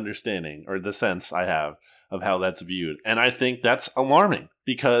my understanding, or the sense I have of how that's viewed. And I think that's alarming,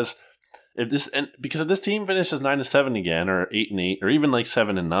 because if this team finishes 9-7 again, or 8-8, or even like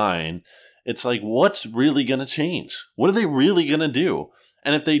 7-9, it's like, what's really going to change? What are they really going to do?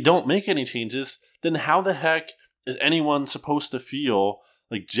 And if they don't make any changes, then how the heck is anyone supposed to feel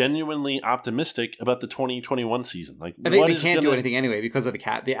like genuinely optimistic about the 2021 season? Like, and they can't do anything anyway because of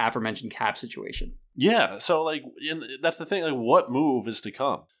the aforementioned cap situation. Yeah, so, like, that's the thing. Like, what move is to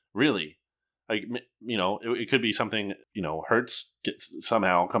come? Really, Like, you know, it could be something, you know, Hurts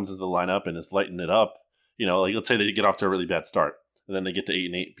somehow comes into the lineup and is lighting it up. You know, like let's say they get off to a really bad start and then they get to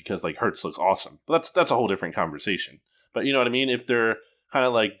 8-8 because like Hurts looks awesome. But that's a whole different conversation. But you know what I mean? If they're kind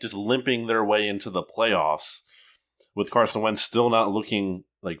of like just limping their way into the playoffs with Carson Wentz still not looking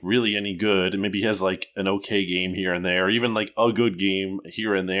like really any good, and maybe he has like an okay game here and there, or even like a good game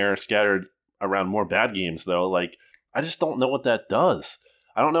here and there scattered around more bad games though, like I just don't know what that does.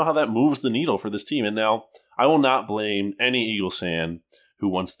 I don't know how that moves the needle for this team. And now I will not blame any Eagles fan who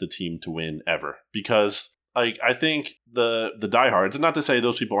wants the team to win ever, because like I think the diehards, and not to say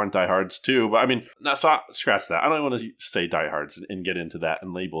those people aren't diehards too, but I mean, scratch that. I don't want to say diehards and get into that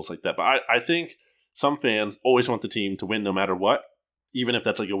and labels like that. But I think some fans always want the team to win no matter what, even if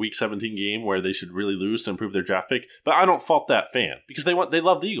that's like a Week 17 game where they should really lose to improve their draft pick. But I don't fault that fan because they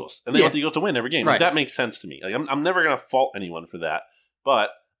love the Eagles and they want the Eagles to win every game. Right. Like, that makes sense to me. Like I'm never going to fault anyone for that.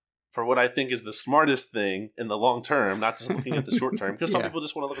 But for what I think is the smartest thing in the long term, not just looking at the short term, because some people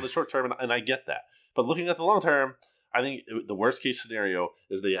just want to look at the short term, and I get that. But looking at the long term, I think the worst case scenario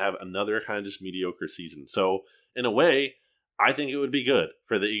is they have another kind of just mediocre season. So in a way, I think it would be good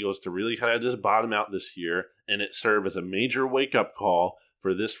for the Eagles to really kind of just bottom out this year and it serve as a major wake-up call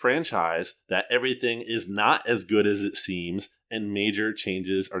for this franchise that everything is not as good as it seems and major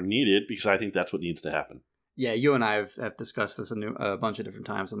changes are needed, because I think that's what needs to happen. Yeah, you and I have discussed this a bunch of different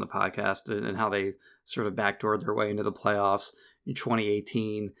times on the podcast, and how they sort of backdoored their way into the playoffs in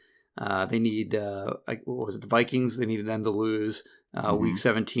 2018. They need, what was it, the Vikings? They needed them to lose Week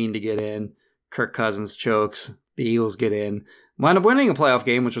 17 to get in. Kirk Cousins chokes. The Eagles get in. Wind up winning a playoff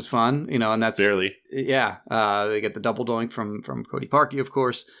game, which was fun, you know, and that's... Barely. Yeah. They get the double doink from Cody Parkey, of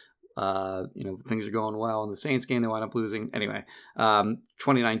course. You know, things are going well. In the Saints game, they wind up losing. Anyway,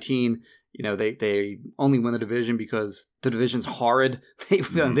 2019... You know, they only win the division because the division's horrid. They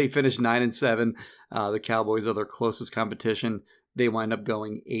finished 9-7. The Cowboys are their closest competition. They wind up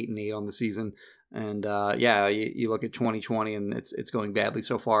going 8-8 on the season. And you look at 2020 and it's going badly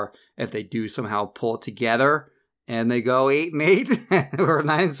so far. If they do somehow pull it together and they go 8-8 or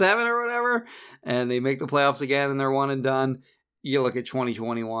 9-7 or whatever, and they make the playoffs again and they're one and done, you look at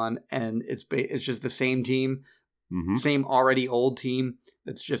 2021 and it's just the same team, same already old team.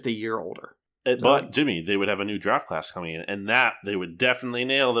 It's just a year older. But, Jimmy, they would have a new draft class coming in, and that they would definitely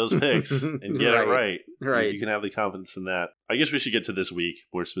nail those picks and get it right. Right. You can have the confidence in that. I guess we should get to this week,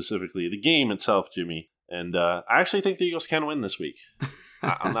 more specifically the game itself, Jimmy. And I actually think the Eagles can win this week.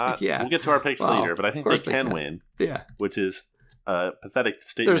 I'm not. We'll get to our picks later, but I think they can win. Yeah. Which is a pathetic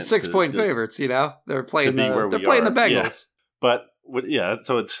statement. They're 6-point favorites, you know? They're playing the Bengals. Yeah. But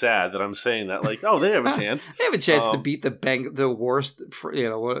so it's sad that I'm saying that, like, oh, they have a chance. They have a chance to beat the worst,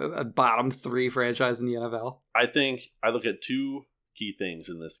 bottom 3 franchise in the NFL. I think I look at 2 key things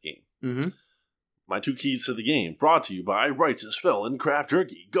in this game. Mm-hmm. My 2 keys to the game, brought to you by Righteous Felon Craft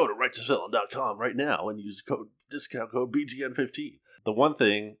Jerky. Go to righteousfelon.com right now and use discount code BGN15. The one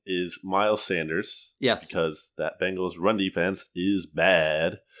thing is Miles Sanders. Yes. Because that Bengals run defense is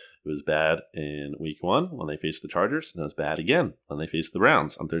bad. It was bad in Week 1 when they faced the Chargers, and it was bad again when they faced the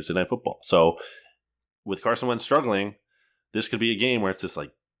Browns on Thursday Night Football. So with Carson Wentz struggling, this could be a game where it's just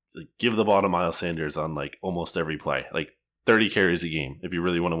like give the ball to Miles Sanders on like almost every play, like 30 carries a game if you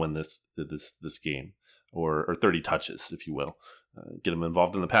really want to win this game, or 30 touches, if you will. Get him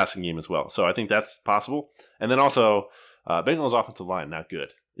involved in the passing game as well. So I think that's possible. And then also, Bengals offensive line, not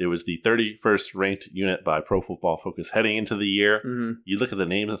good. It was the 31st ranked unit by Pro Football Focus heading into the year. Mm-hmm. You look at the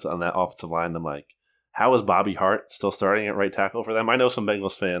names on that offensive line, and I'm like, how is Bobby Hart still starting at right tackle for them? I know some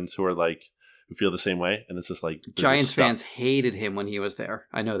Bengals fans who feel the same way, and it's just like Giants fans hated him when he was there.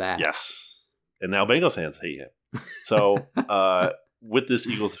 I know that. Yes, and now Bengals fans hate him. So with this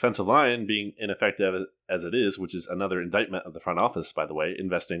Eagles defensive line being ineffective as it is, which is another indictment of the front office, by the way,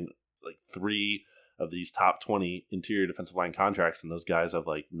 investing like 3 of these top 20 interior defensive line contracts, and those guys have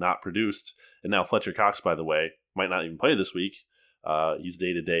like not produced. And now Fletcher Cox, by the way, might not even play this week. He's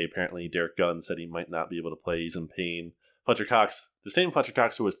day-to-day. Apparently, Derek Gunn said he might not be able to play. He's in pain. Fletcher Cox, the same Fletcher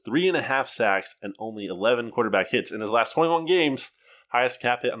Cox who has 3.5 sacks and only 11 quarterback hits in his last 21 games. Highest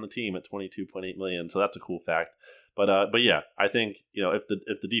cap hit on the team at $22.8 million. So that's a cool fact. But yeah, I think, you know, if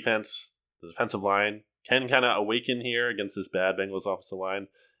the defensive line can kind of awaken here against this bad Bengals offensive line,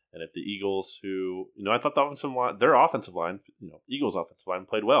 and if the Eagles, who, you know, I thought their offensive line, you know, Eagles offensive line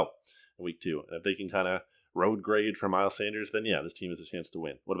played well in Week 2. And if they can kind of road grade for Miles Sanders, then yeah, this team has a chance to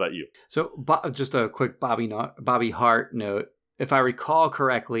win. What about you? So just a quick Bobby Hart note. If I recall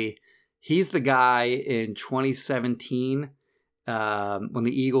correctly, he's the guy in 2017 when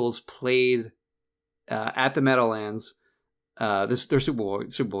the Eagles played at the Meadowlands their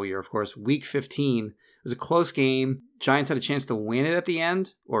Super Bowl year, of course. Week 15, it was a close game. Giants had a chance to win it at the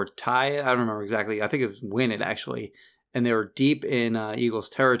end or tie it. I don't remember exactly. I think it was win it, actually. And they were deep in Eagles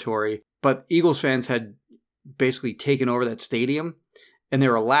territory. But Eagles fans had basically taken over that stadium, and they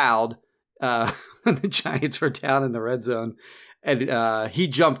were loud when the Giants were down in the red zone. And he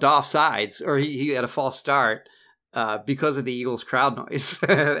jumped off sides, or he had a false start because of the Eagles crowd noise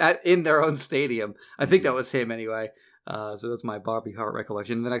in their own stadium. I think that was him anyway. So that's my Bobby Hart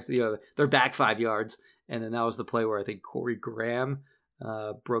recollection. The next, they're back 5 yards, and then that was the play where I think Corey Graham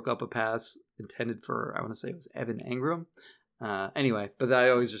broke up a pass intended for, I want to say it was Evan Engram. Anyway, but I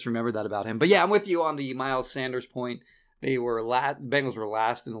always just remembered that about him. But yeah, I'm with you on the Miles Sanders point. The Bengals were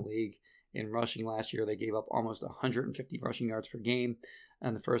last in the league in rushing last year. They gave up almost 150 rushing yards per game.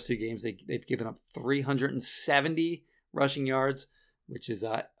 And the first 2 games, they've given up 370 rushing yards, which is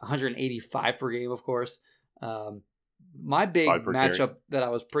 185 per game, of course. My big matchup that I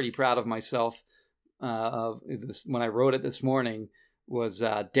was pretty proud of myself of this, when I wrote it this morning, was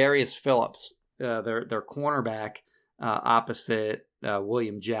Darius Phillips, their cornerback, opposite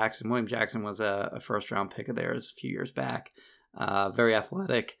William Jackson. William Jackson was a first-round pick of theirs a few years back. Very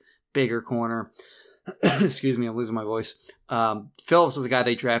athletic, bigger corner. Excuse me, I'm losing my voice. Phillips was a guy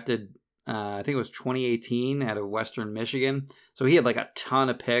they drafted, I think it was 2018, out of Western Michigan. So he had like a ton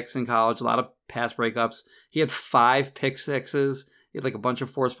of picks in college, a lot of pass breakups. He had 5 pick sixes. He had like a bunch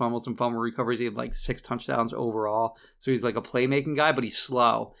of forced fumbles and fumble recoveries. He had like 6 touchdowns overall. So he's like a playmaking guy, but he's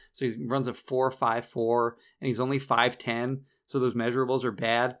slow. So he runs a 4.54, and he's only 5'10". So those measurables are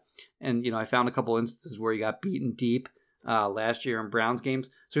bad. And, I found a couple instances where he got beaten deep last year in Browns games.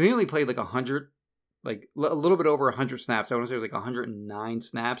 So he only played like 100, like a little bit over 100 snaps. I want to say it was like 109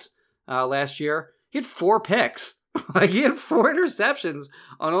 snaps last year. He had 4 picks. Like he had 4 interceptions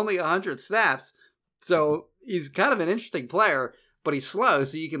on only 100 snaps. So he's kind of an interesting player, but he's slow,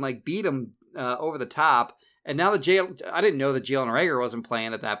 so you can like beat him over the top. And now I didn't know that Jalen Reagor wasn't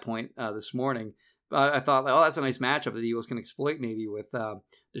playing at that point this morning. I thought, that's a nice matchup that the Eagles can exploit maybe with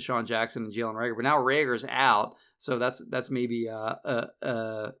Deshaun Jackson and Jalen Reagor. But now Reagor's out, so that's maybe a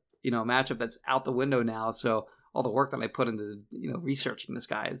matchup that's out the window now. So all the work that I put into researching this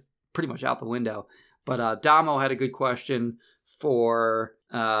guy is pretty much out the window. But Damo had a good question for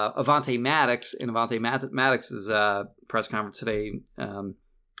Avonte Maddox in Avonte Maddox's press conference today,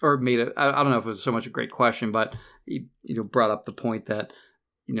 or made it. I don't know if it was so much a great question, but he brought up the point that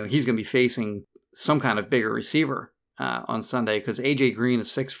he's going to be facing some kind of bigger receiver on Sunday, because AJ Green is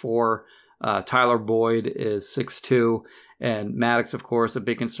 6'4", Tyler Boyd is 6'2", and Maddox, of course, a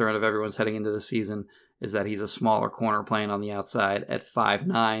big concern of everyone's heading into the season is that he's a smaller corner playing on the outside at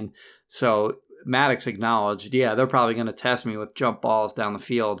 5'9". So Maddox acknowledged, they're probably going to test me with jump balls down the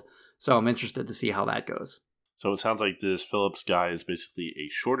field. So I'm interested to see how that goes. So it sounds like this Phillips guy is basically a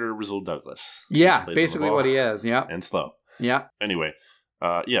shorter Rizal Douglas. Yeah, basically what he is. Yeah. And slow. Yeah. Anyway,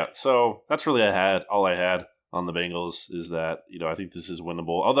 so that's really all I had on the Bengals is that, I think this is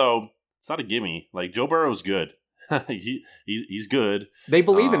winnable. Although it's not a gimme. Like Joe Burrow's good. He's good. They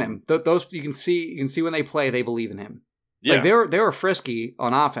believe in him. Those you can see when they play, they believe in him. Yeah. Like they were frisky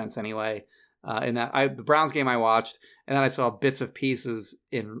on offense anyway. In that the Browns game I watched, and then I saw bits of pieces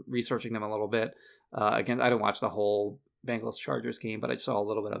in researching them a little bit. Again, I didn't watch the whole Bengals Chargers game, but I saw a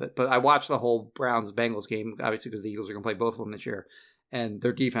little bit of it. But I watched the whole Browns Bengals game, obviously because the Eagles are going to play both of them this year, and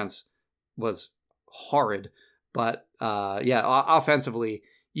their defense was horrid. But offensively,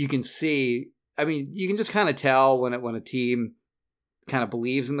 you can see. I mean, you can just kind of tell when a team kind of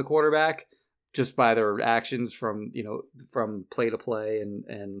believes in the quarterback just by their actions from play to play and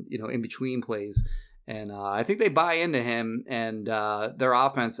in between plays. And I think they buy into him, and their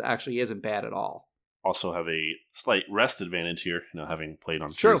offense actually isn't bad at all. Also have a slight rest advantage here, having played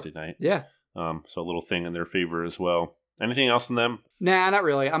on True. Thursday night. Yeah. So a little thing in their favor as well. Anything else in them? Nah, not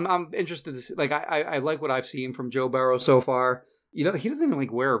really. I'm interested to see. Like I like what I've seen from Joe Burrow so far. He doesn't even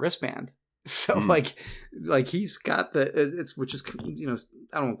like wear a wristband. So like he's got which is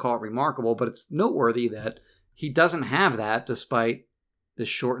I don't want to call it remarkable, but it's noteworthy that he doesn't have that despite this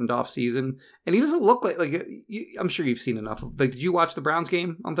shortened off season, and he doesn't look like I'm sure you've seen enough of. Like, did you watch the Browns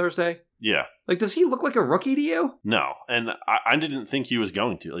game on Thursday? Yeah. Like, does he look like a rookie to you? No, and I didn't think he was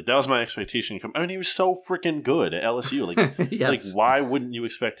going to. Like, that was my expectation. I mean, he was so freaking good at LSU. Like, yes. Like, why wouldn't you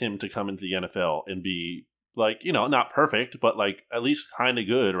expect him to come into the NFL and be like, not perfect, but like at least kind of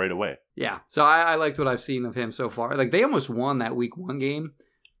good right away? Yeah. So I liked what I've seen of him so far. Like, they almost won that week 1 game.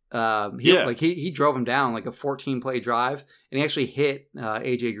 He drove him down like a 14-play drive, and he actually hit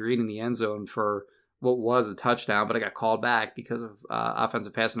AJ Green in the end zone for what was a touchdown, but it got called back because of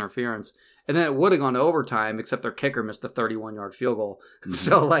offensive pass interference. And then it would have gone to overtime, except their kicker missed a 31-yard field goal.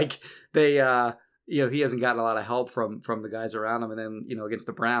 So, like, they, he hasn't gotten a lot of help from the guys around him. And then, against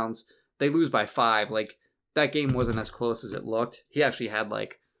the Browns, they lose by 5. Like, that game wasn't as close as it looked. He actually had,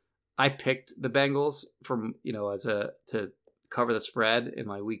 like, I picked the Bengals from, to cover the spread in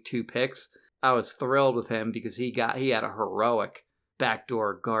my week 2 picks. I was thrilled with him because he had a heroic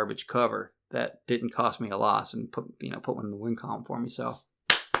backdoor garbage cover that didn't cost me a loss and put one in the win column for me. So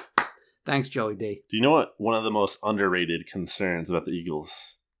thanks, Joey B. Do you know what one of the most underrated concerns about the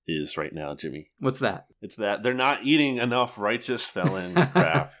Eagles is right now, Jimmy? What's that? It's that they're not eating enough Righteous Felon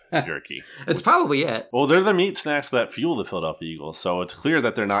craft jerky. It's probably it. Well, they're the meat snacks that fuel the Philadelphia Eagles, so it's clear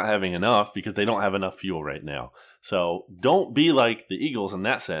that they're not having enough because they don't have enough fuel right now. So don't be like the Eagles in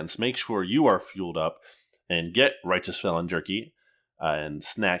that sense. Make sure you are fueled up and get Righteous Felon jerky and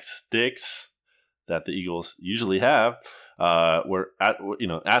snack sticks that the Eagles usually have. We're at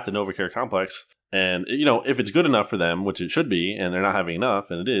the NovaCare complex. And, if it's good enough for them, which it should be, and they're not having enough,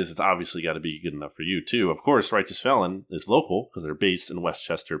 and it is, it's obviously got to be good enough for you, too. Of course, Righteous Felon is local because they're based in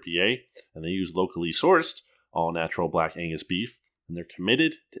Westchester, PA, and they use locally sourced, all-natural Black Angus beef, and they're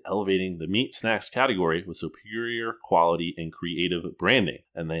committed to elevating the meat snacks category with superior quality and creative branding.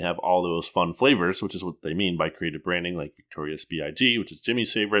 And they have all those fun flavors, which is what they mean by creative branding, like Victorious B.I.G., which is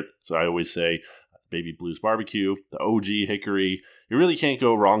Jimmy's favorite. So I always say Baby Blues Barbecue, the OG Hickory. You really can't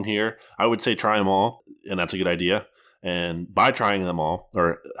go wrong here. I would say try them all, and that's a good idea. And by trying them all,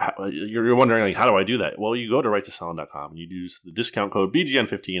 or you're wondering, like, how do I do that? Well, you go to righteousfelon.com and you use the discount code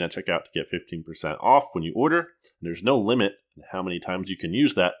BGN15 at checkout to get 15% off when you order. And there's no limit in how many times you can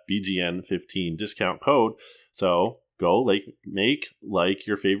use that BGN15 discount code. So go make like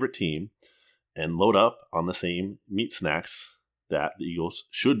your favorite team and load up on the same meat snacks that the Eagles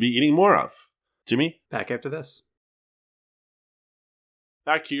should be eating more of. Jimmy? Back after this.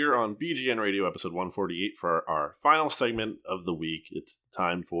 Back here on BGN Radio, episode 148, for our final segment of the week. It's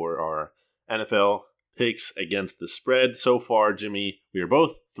time for our NFL picks against the spread. So far, Jimmy, we are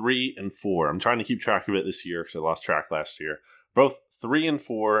both 3-4. I'm trying to keep track of it this year because I lost track last year. Both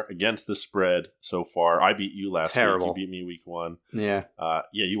 3-4 against the spread so far. I beat you last week. You beat me week 1. Yeah.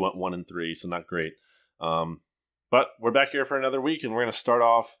 You went 1-3, so not great. But we're back here for another week, and we're going to start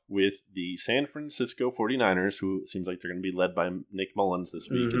off with the San Francisco 49ers, who seems like they're going to be led by Nick Mullins this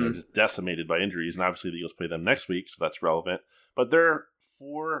week, and they're just decimated by injuries. And obviously the Eagles play them next week, so that's relevant. But they're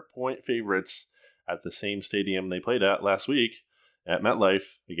 4-point favorites at the same stadium they played at last week at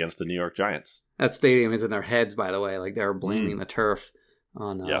MetLife against the New York Giants. That stadium is in their heads, by the way. Like, they're blaming the turf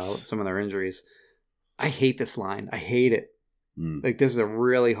on some of their injuries. I hate this line. I hate it. Like, this is a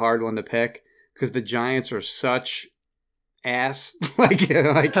really hard one to pick because the Giants are such ass. like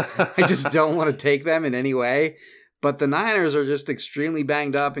I just don't want to take them in any way. But the Niners are just extremely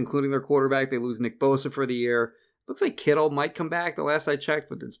banged up, including their quarterback. They lose Nick Bosa for the year. Looks like Kittle might come back the last I checked,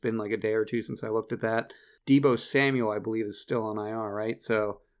 but it's been like a day or two since I looked at that. Deebo Samuel, I believe, is still on IR, right?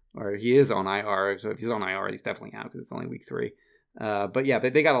 Or he is on IR. So if he's on IR, he's definitely out because it's only week 3. But yeah,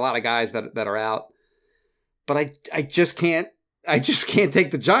 they got a lot of guys that are out. But I just can't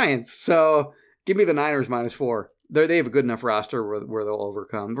take the Giants. So give me the Niners -4. They have a good enough roster where they'll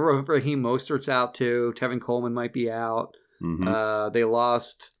overcome. Raheem Mostert's out too. Tevin Coleman might be out. They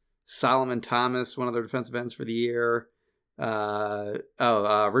lost Solomon Thomas, one of their defensive ends for the year.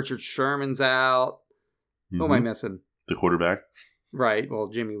 Richard Sherman's out. Who am I missing? The quarterback. Right. Well,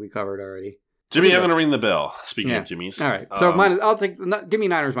 Jimmy, we covered already. Jimmy, I'm going to ring the bell. Speaking of Jimmy's. All right. So give me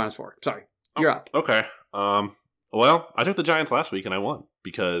Niners -4. Sorry. You're up. Okay. Well, I took the Giants last week and I won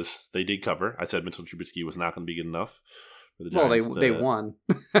because they did cover. I said Mitchell Trubisky was not going to be good enough for the Giants. Well, they won.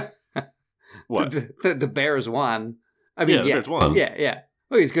 What? The Bears won. I mean, the Bears won. Yeah.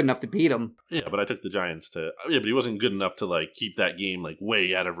 Well, he's good enough to beat them. Yeah, but I took the Giants to. Yeah, but he wasn't good enough to keep that game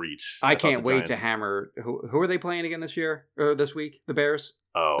way out of reach. I can't wait to hammer. Who are they playing again this year or this week? The Bears.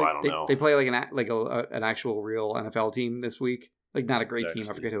 Oh, I don't know. They play an actual real NFL team this week. Like, not a great team.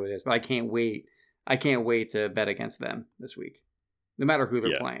 I forget who it is, but I can't wait. I can't wait to bet against them this week, no matter who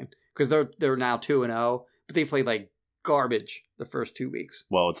they're playing, because they're now 2-0, but they played like garbage the first 2 weeks.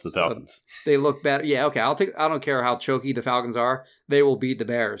 Well, it's the Falcons. So they look better. Yeah, okay. I don't care how choky the Falcons are; they will beat the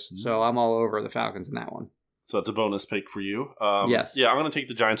Bears. So I'm all over the Falcons in that one. So that's a bonus pick for you. Yes. Yeah, I'm going to take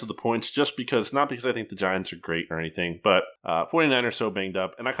the Giants with the points just because, not because I think the Giants are great or anything, but 49ers are so banged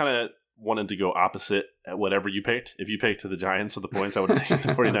up, and I kind of wanted to go opposite at whatever you picked. If you picked to the Giants with the points, I would have taken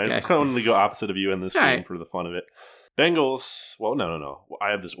the 49ers. Okay. I kind of wanted to go opposite of you in this game for the fun of it. Bengals, well, no.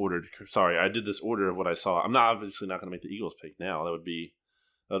 I have this ordered. Sorry, I did this order of what I saw. I'm obviously not going to make the Eagles pick now. That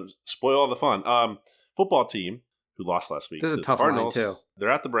would spoil all the fun. Football team, who lost last week. This is a The tough line, Cardinals, too.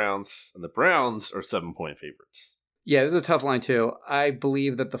 They're at the Browns, and the Browns are 7-point favorites. Yeah, this is a tough line, too. I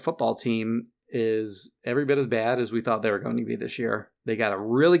believe that the football team is every bit as bad as we thought they were going to be this year. They got a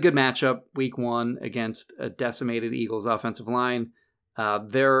really good matchup week 1 against a decimated Eagles offensive line.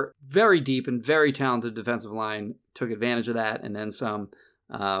 Their very deep and very talented defensive line took advantage of that, and then some.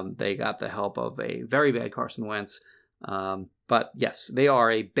 They got the help of a very bad Carson Wentz. But yes, they are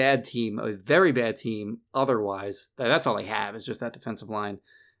a bad team, a very bad team. Otherwise, that's all they have is just that defensive line.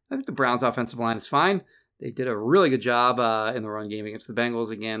 I think the Browns' offensive line is fine. They did a really good job in the run game against the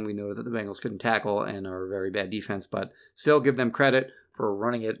Bengals. Again, we know that the Bengals couldn't tackle and are a very bad defense, but still give them credit for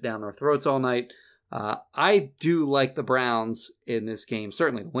running it down their throats all night. I do like the Browns in this game,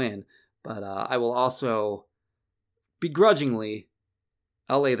 certainly to win, but I will also begrudgingly,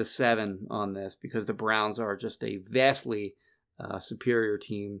 I'll lay the 7 on this because the Browns are just a vastly superior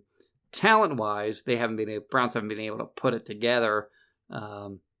team. Talent-wise, Browns haven't been able to put it together,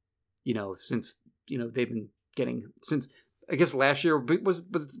 since they've been getting since I guess last year was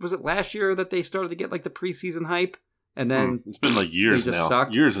it last year that they started to get like the preseason hype, and then It's been like years they just now,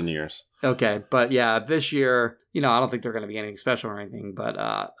 sucked. years and years. Okay, but yeah, this year, I don't think they're going to be anything special or anything,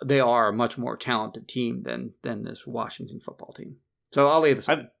 but they are a much more talented team than this Washington football team. So I'll lay this.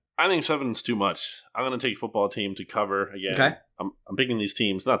 I think 7 is too much. I'm going to take football team to cover again. Okay. I'm picking these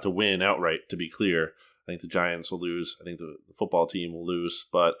teams not to win outright, to be clear. I think the Giants will lose. I think the football team will lose.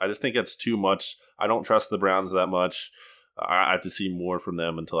 But I just think that's too much. I don't trust the Browns that much. I have to see more from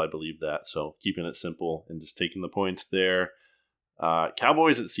them until I believe that. So keeping it simple and just taking the points there.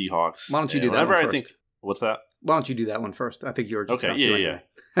 Cowboys at Seahawks. Why don't you do that one first? What's that? Why don't you do that one first? I think you were just Okay, about to yeah.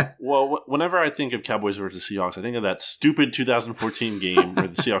 anyway. Well, whenever I think of Cowboys versus Seahawks, I think of that stupid 2014 game where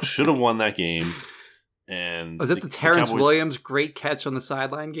the Seahawks should have won that game. And Was it the Terrence Williams great catch on the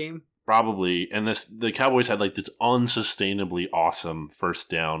sideline game? Probably. And the Cowboys had like this unsustainably awesome first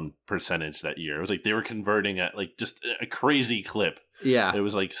down percentage that year. It was like they were converting at like just a crazy clip. Yeah. It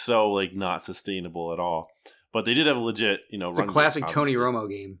was like so like not sustainable at all. But they did have a legit, it's a classic Tony Romo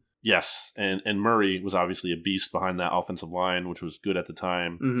game. Yes, and Murray was obviously a beast behind that offensive line, which was good at the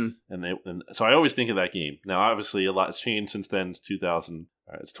time. Mm-hmm. And so I always think of that game. Now, obviously, a lot has changed since then. It's 2000.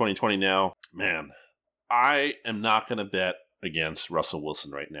 It's 2020 now. Man, I am not going to bet against Russell Wilson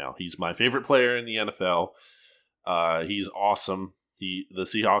right now. He's my favorite player in the NFL. He's awesome. The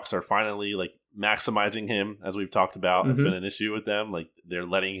Seahawks are finally like maximizing him, as we've talked about. Has been an issue with them. Like they're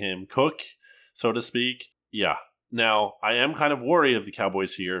letting him cook, so to speak. Yeah. Now, I am kind of worried of the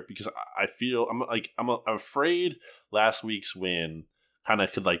Cowboys here because I feel I'm afraid last week's win kind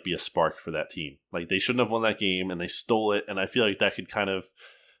of could like be a spark for that team. Like they shouldn't have won that game and they stole it, and I feel like that could kind of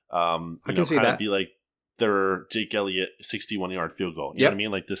be like their Jake Elliott 61-yard field goal. You know what I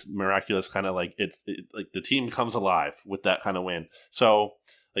mean? Like this miraculous kind of like it like the team comes alive with that kind of win. So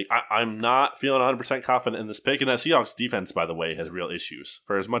like I'm not feeling 100% confident in this pick, and that Seahawks defense, by the way, has real issues.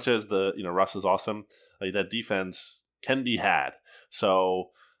 For as much as Russ is awesome, like that defense can be had. So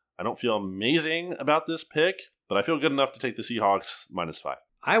I don't feel amazing about this pick, but I feel good enough to take the Seahawks -5.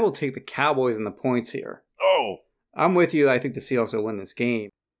 I will take the Cowboys and the points here. Oh, I'm with you. I think the Seahawks will win this game.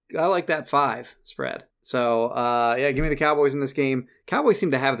 I like that 5 spread. So, give me the Cowboys in this game. Cowboys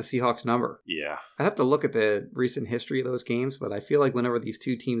seem to have the Seahawks number. yeah. I have to look at the recent history of those games, but I feel like whenever these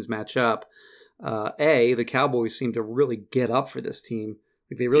two teams match up, the Cowboys seem to really get up for this team.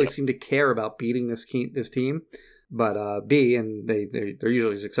 Like they really seem to care about beating this team. But B, and they're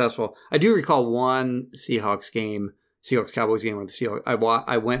usually successful. I do recall one Seahawks Cowboys game where the Seahawks.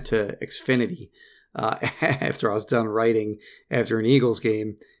 I went to Xfinity after I was done writing after an Eagles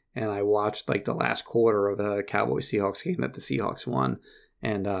game, and I watched like the last quarter of a Cowboys Seahawks game that the Seahawks won,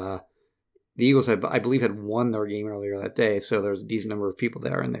 and the Eagles I believe had won their game earlier that day, so there was a decent number of people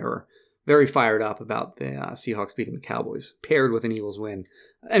there, and they were very fired up about the Seahawks beating the Cowboys, paired with an Eagles win.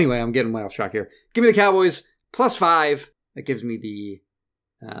 Anyway, I'm getting way off track here. Give me the Cowboys +5. That gives me the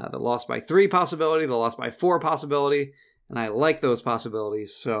loss by 3 possibility, the loss by 4 possibility, and I like those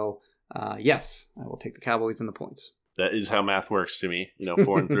possibilities. So, yes, I will take the Cowboys and the points. That is how math works to me.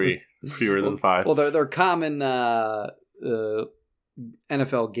 4 and 3, fewer than 5. Well, they're common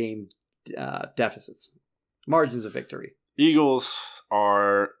NFL game deficits, margins of victory. Eagles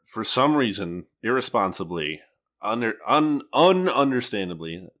are, for some reason, irresponsibly,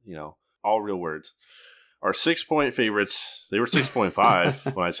 ununderstandably, all real words, are 6-point favorites. They were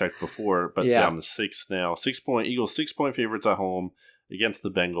 6.5 when I checked before, but down to 6 now. Eagles 6-point favorites at home against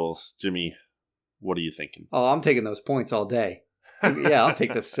the Bengals. Jimmy, what are you thinking? Oh, I'm taking those points all day. Yeah, I'll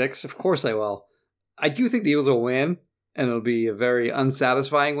take the 6. Of course I will. I do think the Eagles will win, and it'll be a very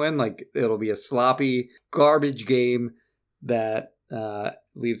unsatisfying win. Like, it'll be a sloppy, garbage game that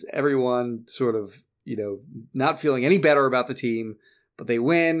leaves everyone sort of, not feeling any better about the team. But they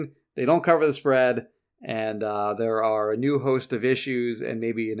win, they don't cover the spread, and there are a new host of issues and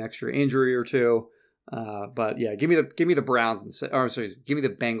maybe an extra injury or two. But yeah, give me the Browns give me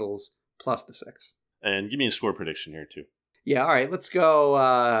the Bengals plus the 6. And give me a score prediction here too. Yeah, all right, let's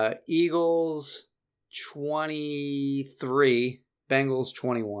go Eagles 23, Bengals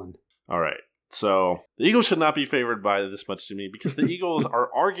 21. All right. So the Eagles should not be favored by this much to me because the Eagles are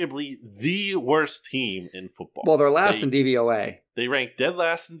arguably the worst team in football. Well, they're last in DVOA. They rank dead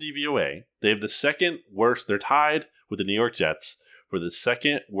last in DVOA. They have the second worst. They're tied with the New York Jets for the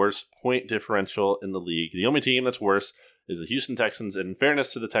second worst point differential in the league. The only team that's worse is the Houston Texans. And in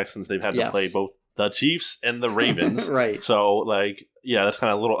fairness to the Texans, they've had to play both the Chiefs and the Ravens. Right. So, that's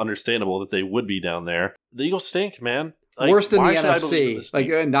kind of a little understandable that they would be down there. The Eagles stink, man. Worst in the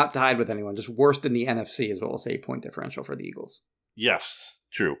NFC. Not tied with anyone, just worst in the NFC is what we'll say, point differential for the Eagles. Yes,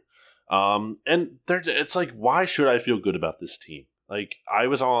 true. And it's like, why should I feel good about this team? Like, I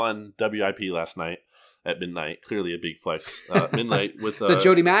was on WIP last night at midnight, clearly a big flex. Midnight with... Is that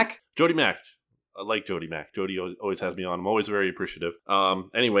Jody Mack? Jody Mack. I like Jody Mack. Jody always has me on. I'm always very appreciative.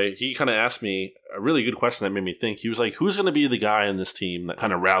 Anyway, he kind of asked me a really good question that made me think. He was like, who's going to be the guy in this team that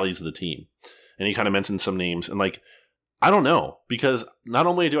kind of rallies the team? And he kind of mentioned some names. And I don't know, because not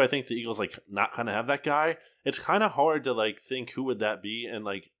only do I think the Eagles not kind of have that guy, it's kind of hard to think who would that be and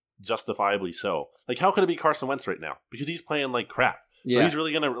justifiably so. How could it be Carson Wentz right now? Because he's playing like crap. So he's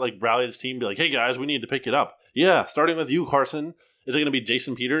really going to rally this team and be like, hey guys, we need to pick it up. Yeah, starting with you, Carson. Is it going to be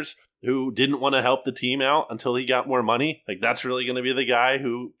Jason Peters, who didn't want to help the team out until he got more money? That's really going to be the guy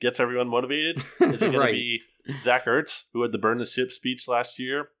who gets everyone motivated? Is it going to be Zach Ertz, who had the burn the ship speech last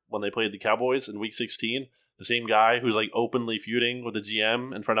year when they played the Cowboys in Week 16? The same guy who's openly feuding with the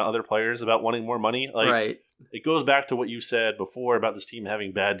GM in front of other players about wanting more money. Right. It goes back to what you said before about this team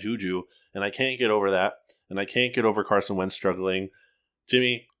having bad juju, and I can't get over that. And I can't get over Carson Wentz struggling.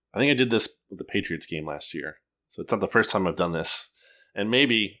 Jimmy, I think I did this with the Patriots game last year, so it's not the first time I've done this. And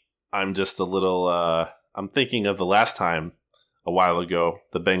maybe I'm just a little, I'm thinking of the last time a while ago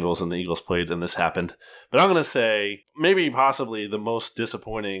the Bengals and the Eagles played and this happened. But I'm going to say maybe possibly the most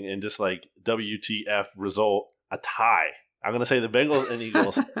disappointing and just WTF result, a tie. I'm going to say the Bengals and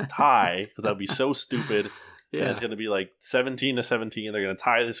Eagles tie because that would be so stupid. Yeah. And it's going to be 17-17. They're going to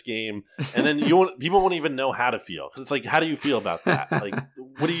tie this game. And then people won't even know how to feel. Because it's how do you feel about that?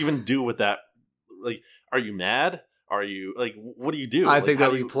 What do you even do with that? Are you mad? Are you what do you do? I think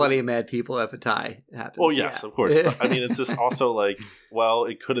there'll be plenty of mad people if a tie happens. Oh yes, of course. But, it's just also well,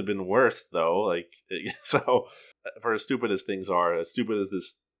 it could have been worse though. So for as stupid as things are, as stupid as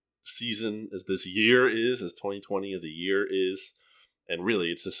this season, as this year is, as 2020 as the year is, and really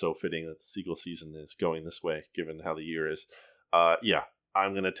it's just so fitting that the Eagles season is going this way, given how the year is.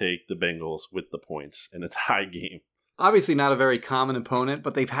 I'm gonna take the Bengals with the points in a tie game. Obviously not a very common opponent,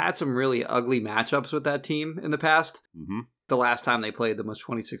 but they've had some really ugly matchups with that team in the past. Mm-hmm. The last time they played them was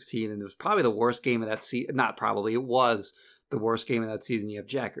 2016, and it was probably the worst game of that season. Not probably, it was the worst game of that season. You have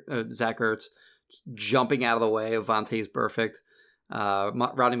Zach Ertz jumping out of the way of Vontaze Burfict.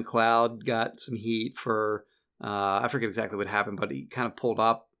 Rodney McLeod got some heat for, I forget exactly what happened, but he kind of pulled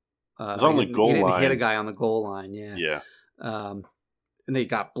up. It was on the goal line. He hit a guy on the goal line, yeah. Yeah. And they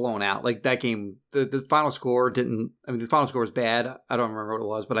got blown out. That game, the final score the final score was bad. I don't remember what it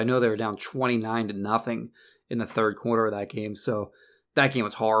was, but I know they were down 29-0 in the third quarter of that game. So that game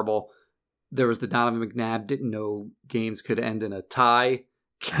was horrible. There was the Donovan McNabb didn't know games could end in a tie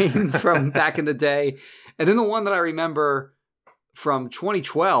game from back in the day. And then the one that I remember from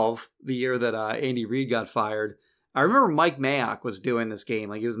 2012, the year that Andy Reid got fired, I remember Mike Mayock was doing this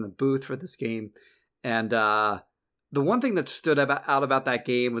game. He was in the booth for this game. And, the one thing that stood out about that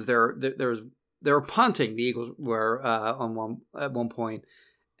game was they were punting. The Eagles were at one point,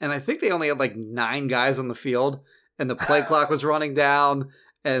 and I think they only had 9 guys on the field, and the play clock was running down,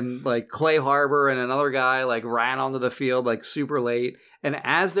 and Clay Harbor and another guy ran onto the field super late, and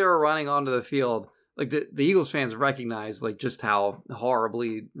as they were running onto the field, the Eagles fans recognized just how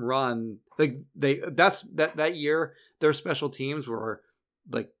horribly run that year their special teams were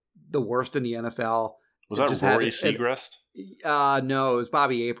the worst in the NFL. Was that Rory Segrest? No, it was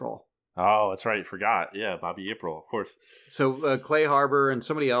Bobby April. Oh, that's right. Forgot. Yeah, Bobby April, of course. So Clay Harbor and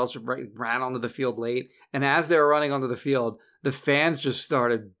somebody else ran onto the field late. And as they were running onto the field, the fans just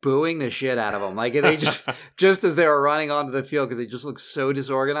started booing the shit out of them. They just as they were running onto the field because they just looked so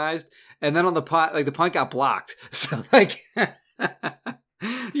disorganized. And then on the punt, the punt got blocked. So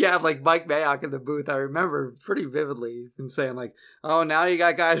Yeah, like Mike Mayock in the booth. I remember pretty vividly him saying like, "Oh, now you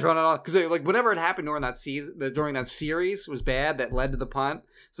got guys running off," because like whatever had happened during that season, during that series was bad that led to the punt.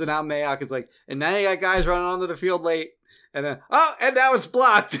 So now Mayock is like, and now you got guys running onto the field late, and then and now it's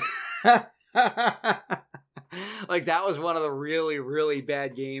blocked. Like that was one of the really, really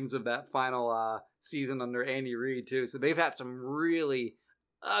bad games of that final season under Andy Reid too. So they've had some really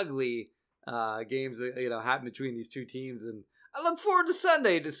ugly games that happen between these two teams, and I look forward to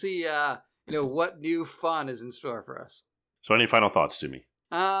Sunday to see what new fun is in store for us. So any final thoughts, Jimmy?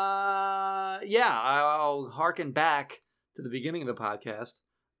 Yeah, I'll harken back to the beginning of the podcast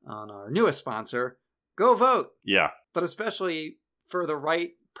on our newest sponsor. Go vote. Yeah, but especially for the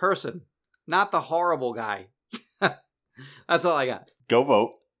right person, not the horrible guy. That's all I got. Go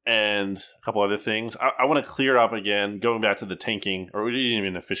vote. And a couple other things. I want to clear up again, going back to the tanking, or we didn't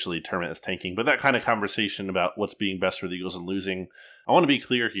even officially term it as tanking, but that kind of conversation about what's being best for the Eagles and losing. I want to be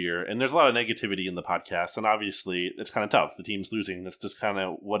clear here, and there's a lot of negativity in the podcast, and obviously it's kind of tough. The team's losing. That's just kind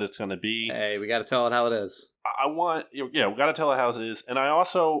of what it's going to be. Hey, we got to tell it how it is. We got to tell it how it is. And I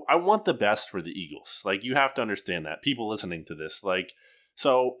want the best for the Eagles. Like, you have to understand that. People listening to this,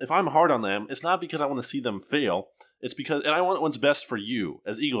 so if I'm hard on them, it's not because I want to see them fail. It's because, and I want what's best for you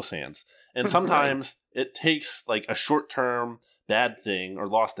as Eagles fans. And sometimes it takes like a short-term bad thing or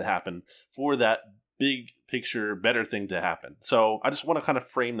loss to happen for that big picture better thing to happen. So I just want to kind of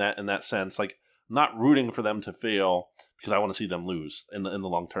frame that in that sense. Like, I'm not rooting for them to fail because I want to see them lose in the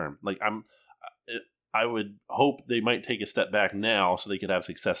long term. Like, I would hope they might take a step back now so they could have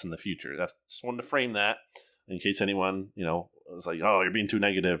success in the future. That's just wanted to frame that in case anyone, is like, oh, you're being too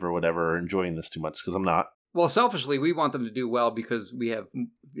negative or whatever, or enjoying this too much, because I'm not. Well, selfishly, we want them to do well because we have,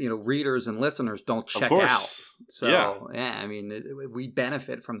 readers and listeners don't check out. So, I mean, we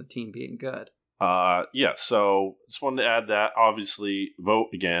benefit from the team being good. So just wanted to add that. Obviously, vote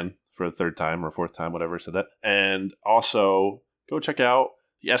again for the third time or fourth time, whatever said that. And also, go check out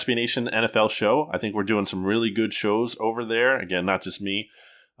the SB Nation NFL show. I think we're doing some really good shows over there. Again, not just me,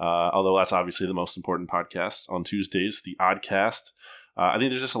 although that's obviously the most important podcast on Tuesdays, the Oddcast. I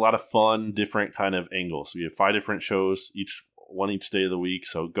think there's just a lot of fun, different kind of angles. We have 5 different shows, each day of the week.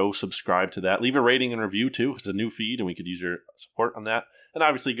 So go subscribe to that. Leave a rating and review too. It's a new feed, and we could use your support on that. And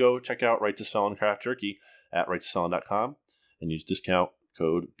obviously, go check out Righteous Felon Craft Jerky at righteousfelon.com and use discount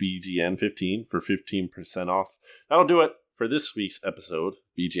code BGN15 for 15% off. That'll do it for this week's episode.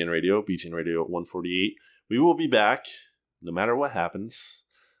 BGN Radio 148. We will be back, no matter what happens,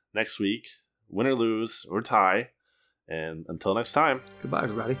 next week, win or lose or tie. And until next time. Goodbye,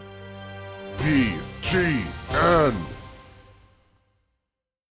 everybody. BGN.